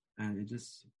 and it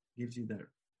just gives you that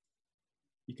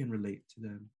you can relate to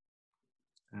them.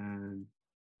 And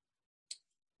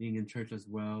being in church as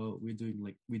well, we do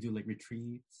like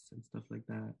retreats and stuff like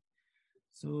that.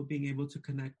 So being able to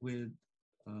connect with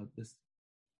this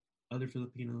other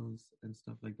Filipinos and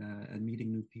stuff like that, and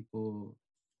meeting new people,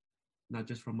 not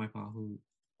just from Waipahu,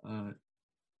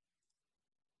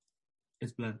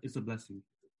 it's a blessing.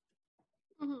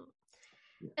 Mm-hmm.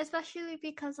 Yeah. Especially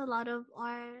because a lot of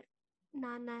our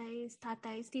nanays,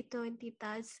 tatays, tito, and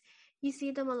titas, you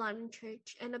see them a lot in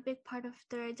church, and a big part of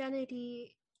their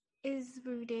identity is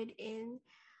rooted in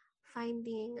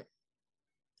finding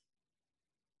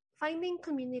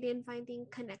community and finding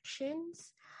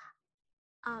connections,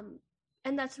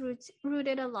 and that's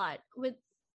rooted a lot with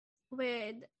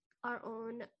our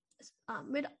own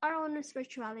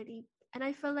spirituality. And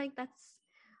I feel like that's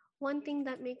one thing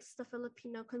that makes the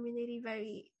Filipino community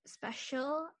very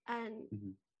special. And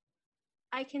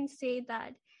I can say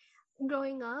that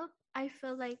growing up, I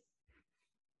feel like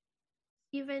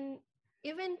even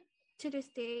to this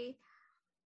day,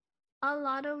 a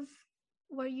lot of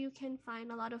where you can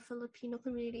find a lot of Filipino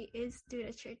community is through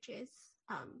the churches,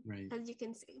 Right. as you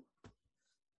can see.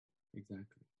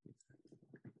 Exactly.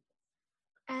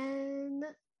 And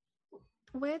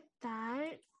with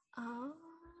that,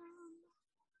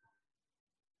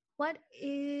 what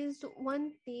is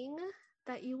one thing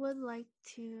that you would like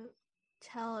to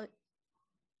tell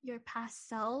your past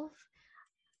self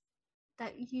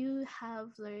that you have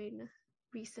learned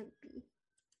recently?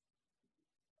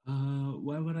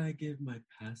 What would I give my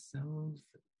past self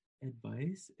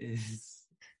advice is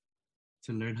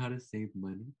to learn how to save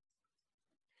money.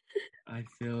 I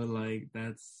feel like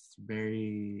that's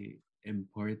very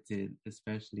important,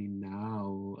 especially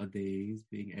nowadays,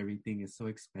 being everything is so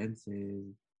expensive,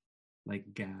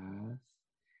 like gas,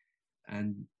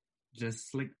 and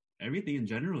just like everything in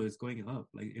general is going up.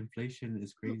 Like inflation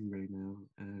is crazy right now,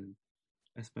 and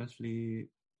especially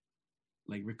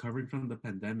like recovering from the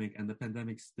pandemic, and the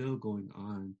pandemic's still going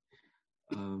on.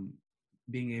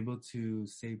 Being able to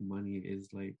save money is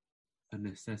like a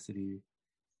necessity,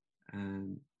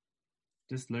 and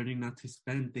just learning not to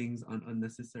spend things on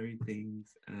unnecessary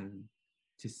things and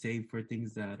to save for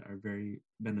things that are very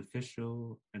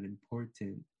beneficial and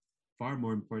important, far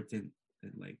more important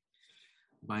than like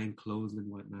buying clothes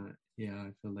and whatnot. Yeah,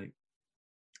 I feel like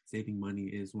saving money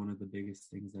is one of the biggest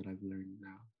things that I've learned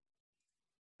now.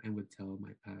 I would tell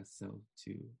my past self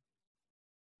to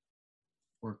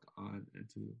work on and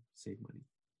to save money.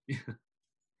 Yeah.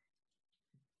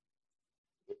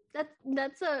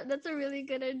 That's a really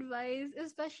good advice,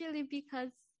 especially because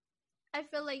I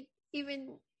feel like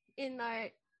even in our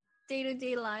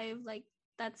day-to-day life, like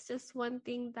that's just one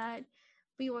thing that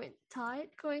we weren't taught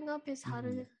growing up is how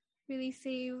to really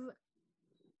save,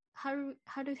 how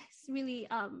to really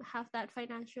have that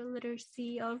financial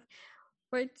literacy of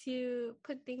where to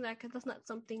put things like that's not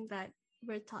something that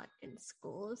we're taught in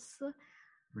schools.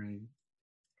 Right.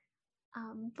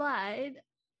 But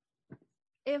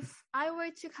if I were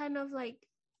to kind of like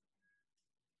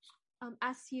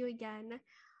ask you again,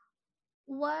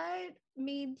 what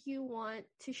made you want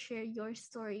to share your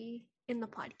story in the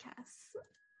podcast?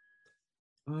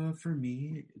 For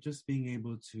me, just being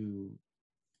able to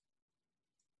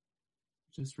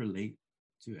just relate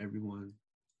to everyone,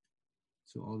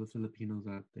 to all the Filipinos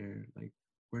out there. Like,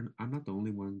 I'm not the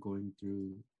only one going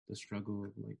through the struggle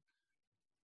of like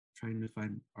trying to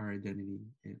find our identity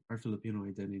and our Filipino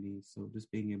identity. So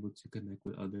just being able to connect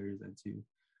with others and to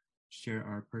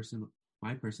share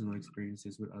my personal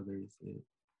experiences with others,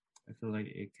 I feel like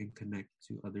it can connect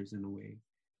to others in a way.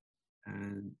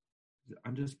 And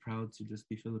I'm just proud to just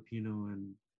be Filipino,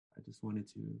 and I just wanted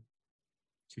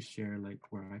to share like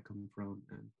where I come from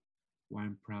and why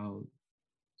I'm proud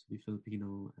to be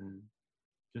Filipino, and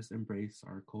just embrace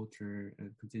our culture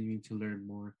and continuing to learn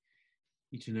more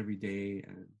each and every day.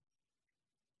 And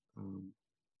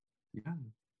yeah.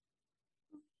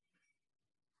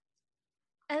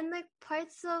 And like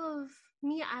parts of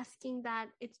me asking that,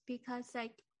 it's because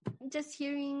like just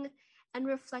hearing and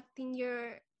reflecting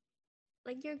your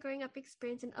growing up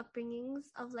experience and upbringings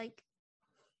of like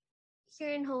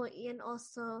here in Hawaii, and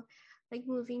also like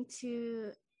moving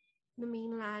to the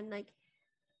mainland, like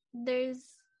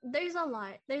there's a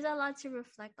lot to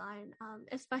reflect on,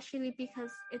 especially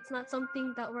because it's not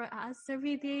something that we're asked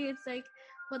every day. It's like,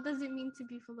 what does it mean to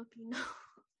be Filipino?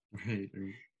 Right.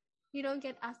 You don't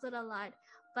get asked it a lot,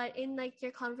 but in like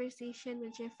your conversation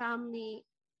with your family,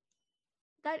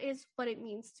 that is what it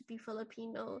means to be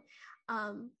Filipino.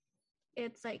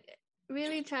 It's like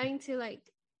really trying to like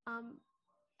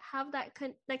have that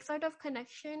like sort of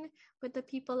connection with the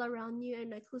people around you,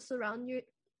 and like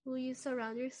who you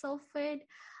surround yourself with.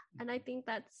 And I think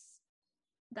that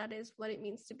is what it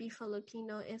means to be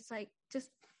Filipino. It's like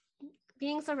just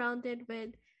being surrounded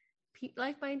with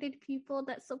like-minded people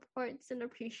that supports and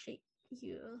appreciate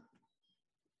you.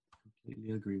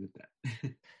 Completely agree with that.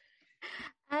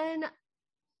 And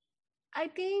I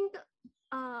think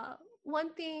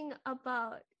one thing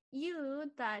about you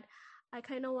that I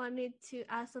kind of wanted to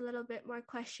ask a little bit more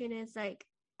question is like,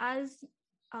 as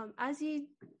you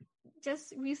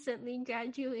just recently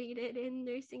graduated in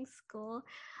nursing school,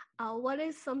 what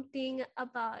is something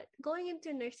about going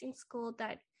into nursing school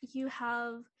that you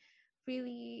have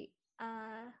really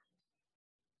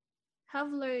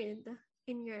have learned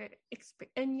in your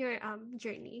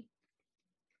journey?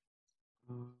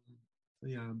 So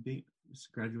yeah,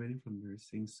 graduating from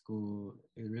nursing school,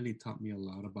 it really taught me a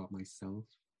lot about myself.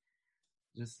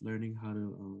 Just learning how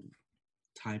to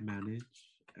time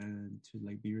manage and to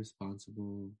like be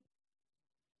responsible,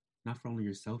 not for only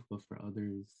yourself but for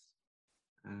others,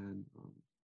 and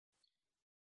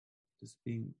just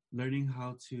learning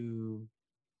how to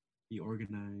be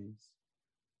organized.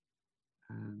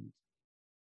 And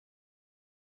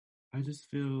I just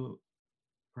feel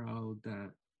proud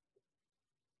that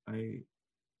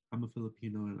I'm a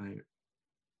Filipino, and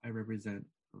I represent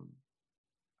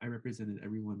I represented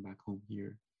everyone back home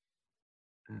here,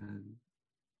 and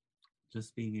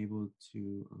just being able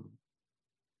to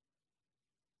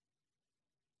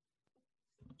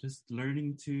just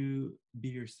learning to be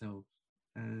yourself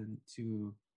and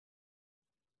to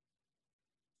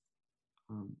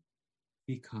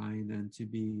be kind and to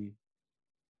be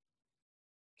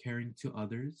caring to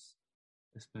others,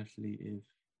 especially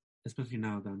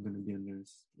now that I'm going to be a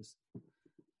nurse.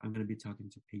 I'm going to be talking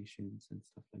to patients and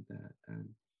stuff like that, and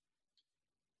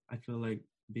I feel like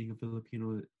being a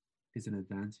Filipino is an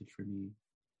advantage for me,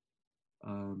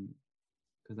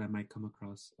 because I might come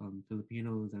across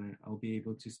Filipinos, and I'll be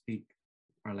able to speak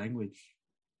our language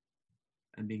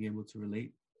and being able to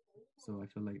relate. So I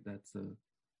feel like that's a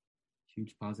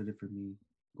huge positive for me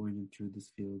going into this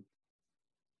field.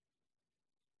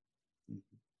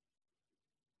 Mm-hmm.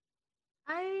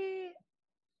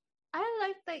 I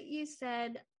like that you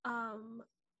said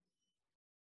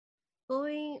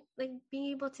being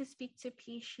able to speak to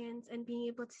patients and being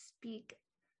able to speak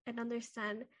and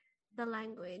understand the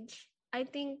language. I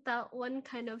think that one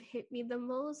kind of hit me the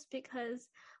most, because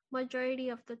majority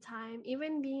of the time,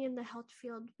 even being in the health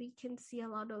field, we can see a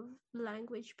lot of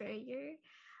language barrier.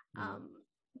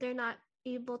 They're not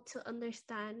able to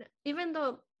understand, even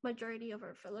though majority of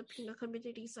our Filipino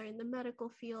communities are in the medical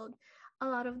field, a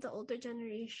lot of the older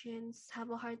generations have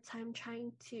a hard time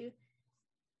trying to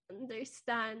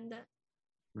understand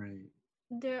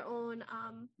their own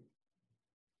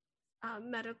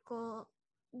medical.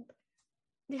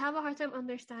 They have a hard time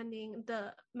understanding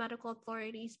the medical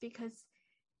authorities, because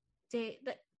they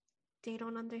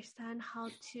don't understand how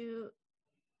to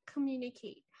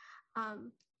communicate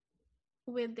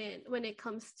when it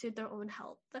comes to their own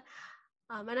health.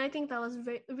 And I think that was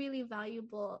really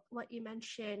valuable what you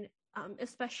mentioned,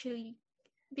 especially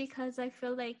because I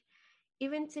feel like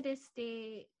even to this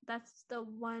day, that's the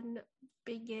one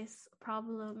biggest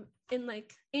problem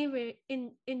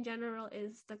in general,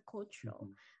 is the cultural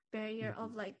barrier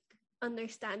of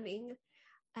understanding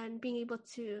and being able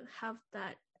to have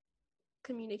that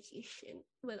communication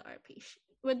with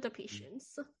the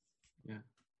patients. Yeah.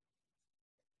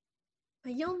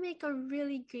 But you'll make a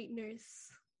really great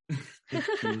nurse.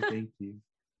 Thank you.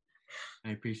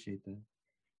 I appreciate that.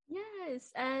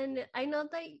 Yes, and I know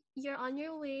that you're on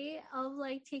your way of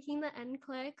taking the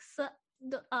NCLEX.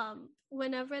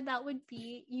 Whenever that would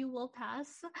be, you will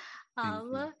pass.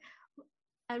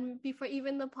 And before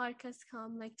even the podcast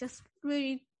come, just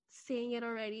really saying it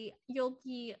already, you'll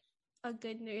be a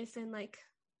good nurse in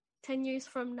 10 years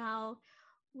from now.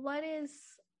 What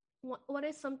is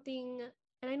something,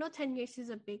 and I know 10 years is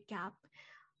a big gap.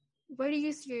 Where do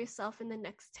you see yourself in the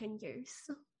next 10 years?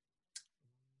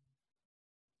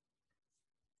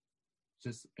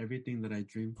 Just everything that I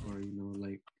dream for,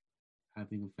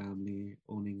 having a family,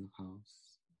 owning a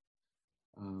house,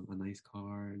 a nice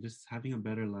car, just having a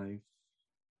better life.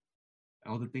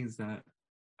 All the things that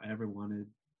I ever wanted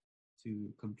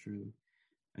to come true,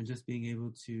 and just being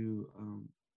able to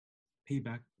pay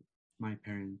back my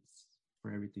parents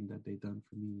for everything that they've done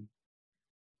for me,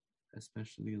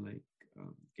 especially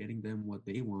getting them what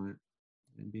they want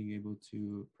and being able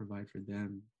to provide for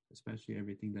them, especially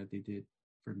everything that they did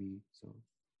for me. So,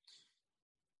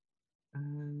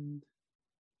 and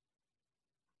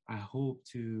I hope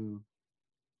to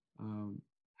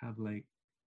have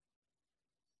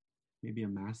maybe a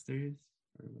master's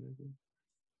or whatever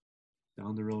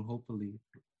down the road, hopefully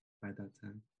by that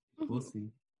time. We'll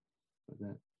see.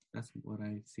 But that's what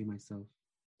I see myself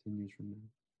 10 years from now.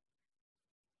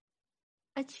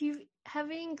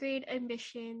 Having great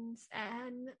ambitions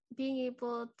and being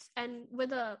able to, and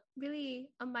with a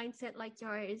mindset like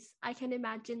yours, I can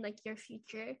imagine your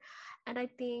future. And I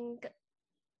think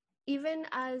even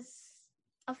as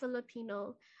a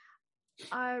Filipino,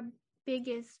 our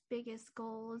biggest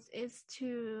goals is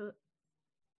to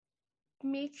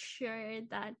make sure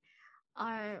that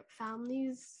our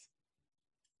families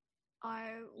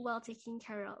are well taken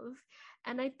care of.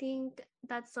 And I think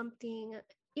that's something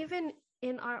even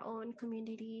in our own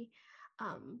community,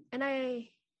 and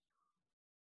I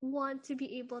want to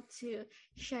be able to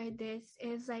share this,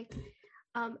 is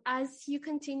as you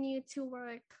continue to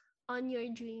work on your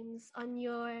dreams, on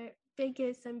your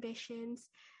biggest ambitions,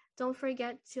 don't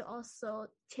forget to also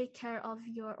take care of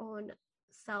your own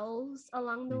selves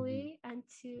along the way, and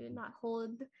to not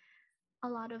hold a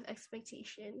lot of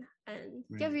expectation, and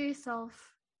give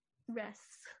yourself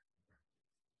rest.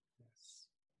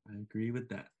 I agree with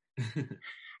that.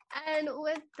 And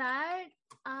with that,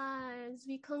 as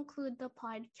we conclude the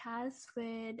podcast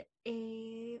with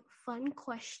a fun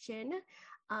question,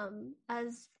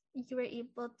 as you were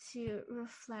able to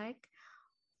reflect,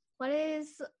 what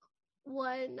is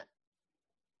one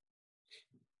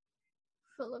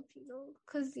Filipino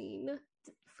cuisine,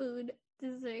 food,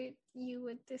 dessert you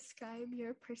would describe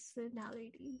your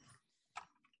personality?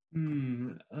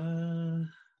 I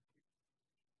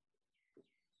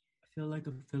feel like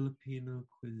a Filipino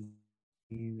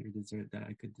cuisine or dessert that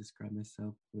I could describe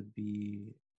myself would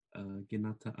be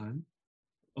ginataan,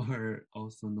 or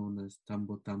also known as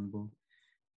tambo tambo.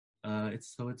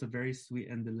 It's a very sweet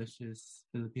and delicious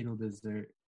Filipino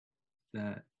dessert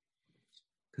that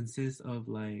consists of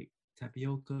like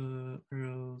tapioca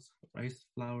pearls, rice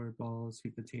flour balls,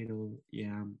 sweet potato,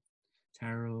 yam,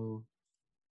 taro,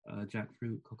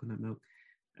 jackfruit, coconut milk.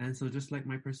 And so, just like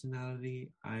my personality,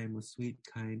 I am a sweet,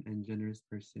 kind, and generous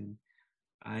person.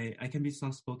 I can be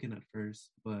soft spoken at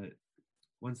first, but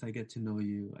once I get to know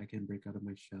you, I can break out of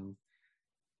my shell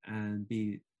and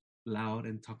be loud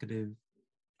and talkative.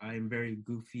 I'm very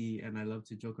goofy and I love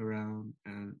to joke around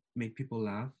and make people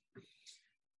laugh.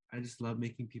 I just love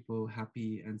making people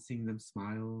happy and seeing them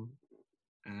smile.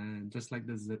 And just like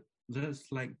the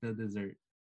dessert,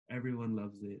 everyone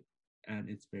loves it and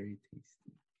it's very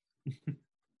tasty.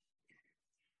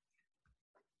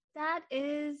 That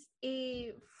is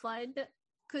a fun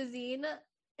cuisine,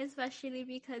 especially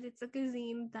because it's a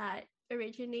cuisine that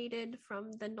originated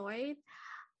from the north.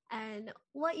 And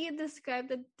what you described,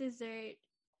 the dessert,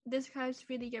 describes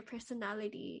really your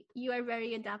personality. You are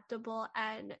very adaptable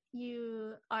and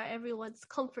you are everyone's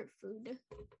comfort food.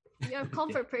 You're a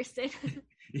comfort person.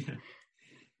 Yeah.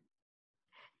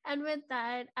 And with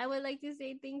that, I would like to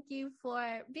say thank you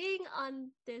for being on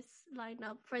this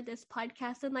lineup for this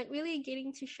podcast and like really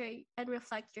getting to share and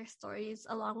reflect your stories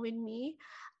along with me.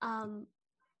 And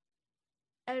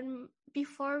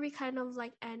before we kind of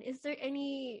like end, is there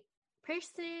any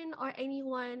person or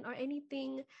anyone or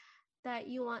anything that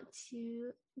you want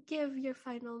to give your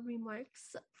final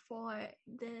remarks for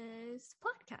this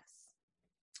podcast?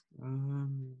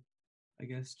 I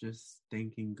guess just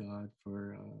thanking God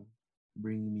for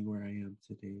bringing me where I am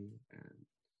today and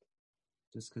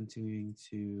just continuing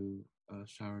to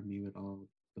shower me with all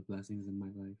the blessings in my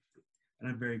life. And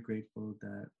I'm very grateful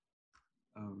that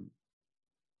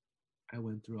I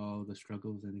went through all the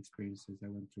struggles and experiences I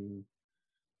went through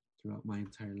throughout my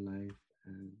entire life.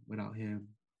 And without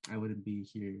Him, I wouldn't be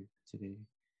here today.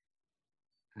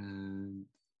 And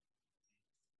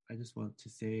I just want to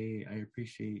say I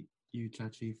appreciate you,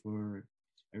 Chachi, for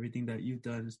everything that you've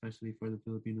done, especially for the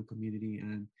Filipino community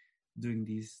and doing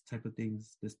these type of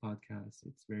things, this podcast.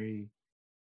 It's very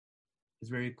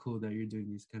cool that you're doing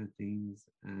these kind of things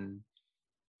and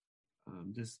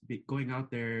going out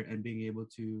there and being able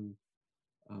to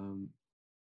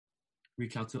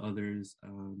reach out to others,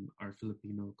 our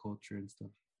Filipino culture and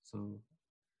stuff. So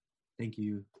thank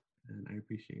you, and I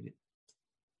appreciate it.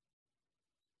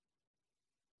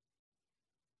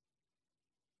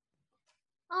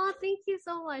 Oh, thank you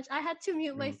so much. I had to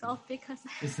mute myself because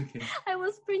It's okay. I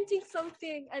was printing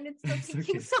something and it's still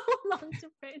taking so long to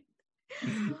print.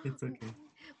 It's okay.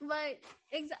 But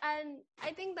and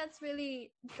I think that's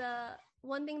really the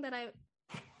one thing that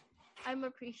I'm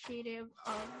appreciative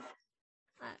of.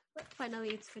 Finally,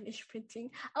 it's finished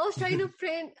printing. I was trying to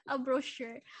print a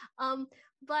brochure,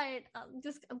 but I'm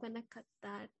gonna cut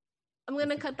that. I'm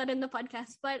gonna cut that in the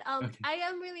podcast. But Okay. I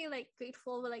am really like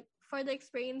grateful like for the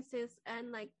experiences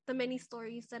and like the many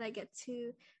stories that I get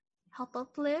to help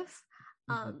uplift.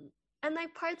 And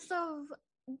like parts of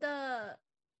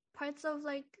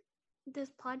like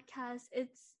this podcast,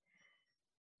 it's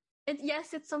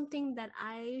yes, it's something that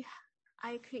I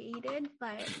created,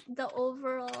 but the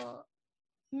overall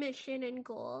mission and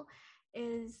goal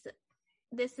is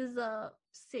this is a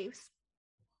safe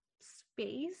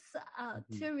space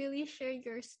to really share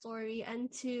your story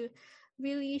and to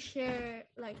really share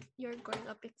like your growing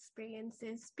up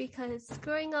experiences, because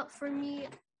growing up for me,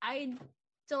 I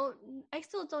still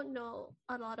don't know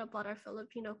a lot about our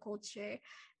Filipino culture.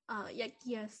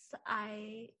 Yes,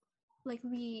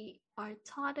 we are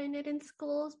taught in it in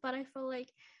schools, but I feel like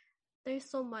there's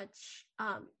so much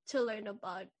to learn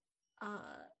about,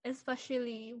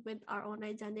 especially with our own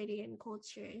identity and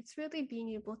culture. It's really being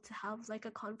able to have like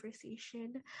a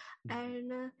conversation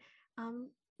and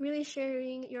really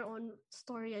sharing your own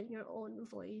story and your own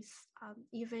voice,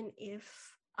 even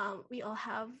if we all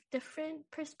have different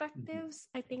perspectives.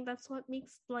 I think that's what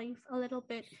makes life a little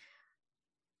bit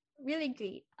really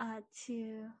great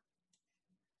to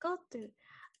go through.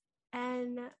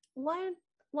 And one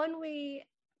one way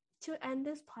to end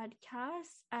this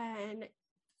podcast, and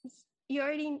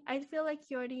I feel like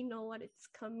you already know what it's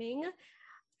coming,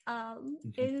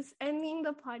 is ending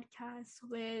the podcast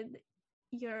with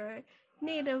your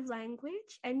native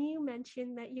language. And you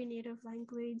mentioned that your native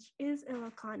language is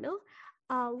Ilocano.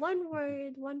 One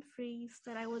word, one phrase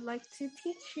that I would like to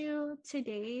teach you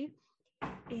today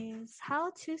is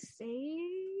how to say.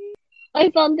 I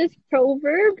found this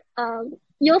proverb.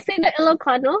 You'll say the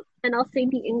Ilocano and I'll say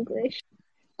the English.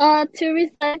 To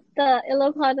recite the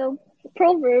Ilocano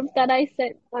proverb that I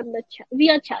sent on the chat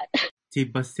via chat.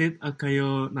 Tibasit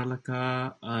akayo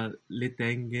nalaka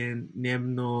litengin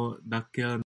nemno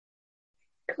dakil.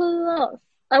 Close.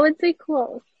 I would say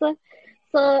close.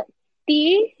 So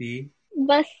ti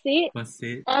basit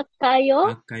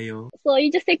akayo. So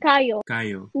you just say kayo.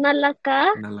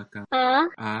 Nalaka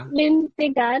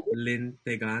lintegan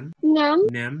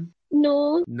nem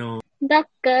no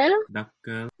dakkel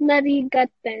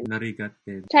narigaten.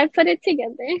 Try put it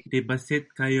together. Tibasit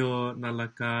kayo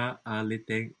nalaka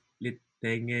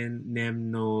litengin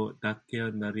nemno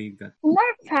dakil narigat.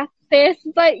 More practice,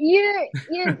 but you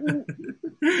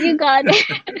got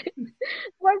it.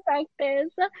 More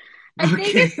practice. I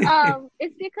think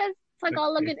it's because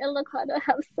Tagalog and Ilocano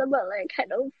have similar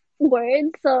kind of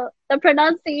words, so the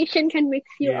pronunciation can mix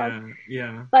you up.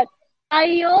 Yeah. But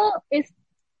kayo is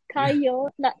kayo,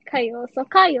 not kayo. So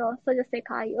kayo, so just say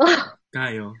kayo.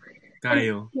 Kayo.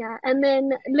 Yeah, and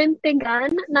then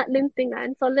lintegan, not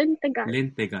lintingan, so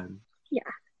lintegan.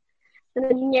 Yeah. And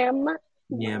then nyem.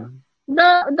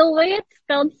 The way it's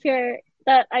spelled here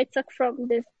that I took from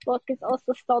this book is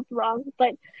also spelled wrong,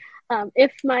 but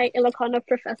if my Ilocano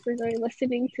professors are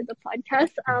listening to the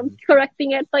podcast,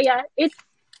 correcting it. But yeah, it's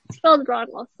spelled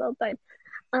wrong also. But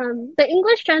the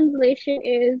English translation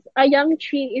is a young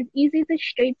tree is easy to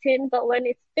straighten, but when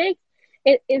it's big,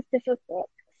 it is difficult.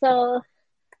 So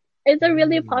it's a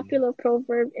really popular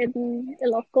proverb in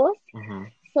Ilocos.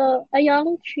 So a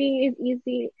young tree is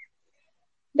easy.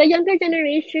 The younger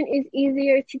generation is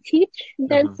easier to teach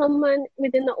than someone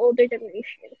within the older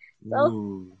generation.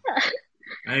 So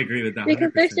I agree with that.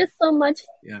 Because 100%. There's just so much.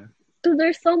 Yeah. So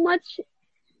there's so much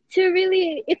to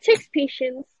really. It takes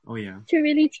patience. Oh yeah. To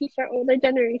really teach our older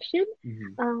generation.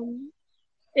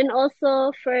 And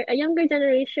also for a younger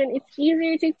generation, it's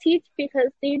easier to teach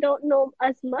because they don't know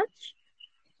as much,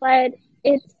 but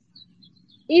it's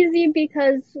easy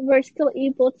because we're still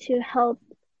able to help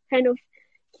kind of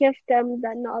give them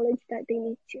the knowledge that they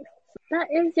need to. So that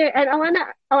is and I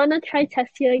wanna try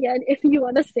test you again if you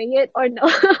wanna sing it or no.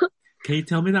 Can you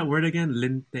tell me that word again?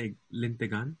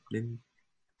 Lintegan.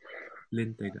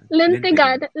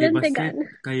 Tibasit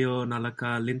kayo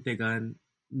nalaka lintegan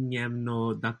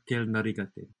nyemno dakil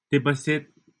narigate. Tibasit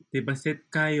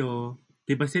kayo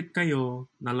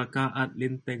nalaka at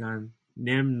lintegan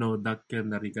nyemno dakil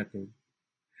narigate.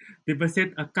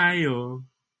 Tibasit kayo.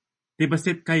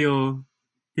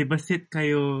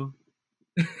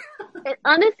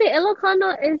 Honestly,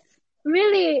 Ilocano is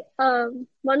really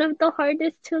one of the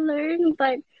hardest to learn,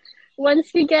 but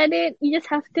once you get it, you just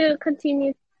have to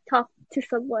continue to talk to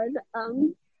someone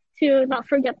to not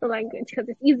forget the language because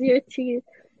it's easier to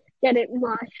get it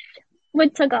mashed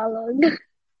with Tagalog.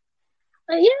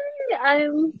 That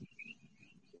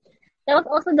was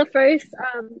also the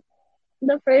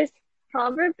first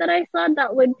proverb that I thought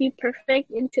that would be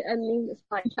perfect into ending this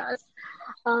podcast.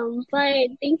 But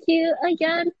thank you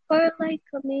again for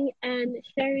coming and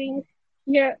sharing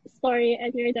your story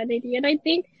and your identity. And I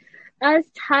think as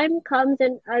time comes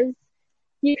and as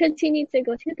you continue to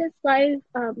go through this life,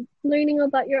 learning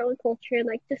about your own culture and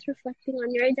just reflecting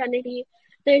on your identity,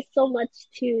 there's so much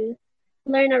to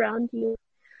learn around you,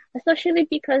 especially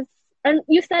because, and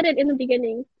you said it in the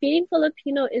beginning, being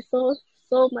Filipino is so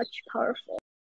much powerful.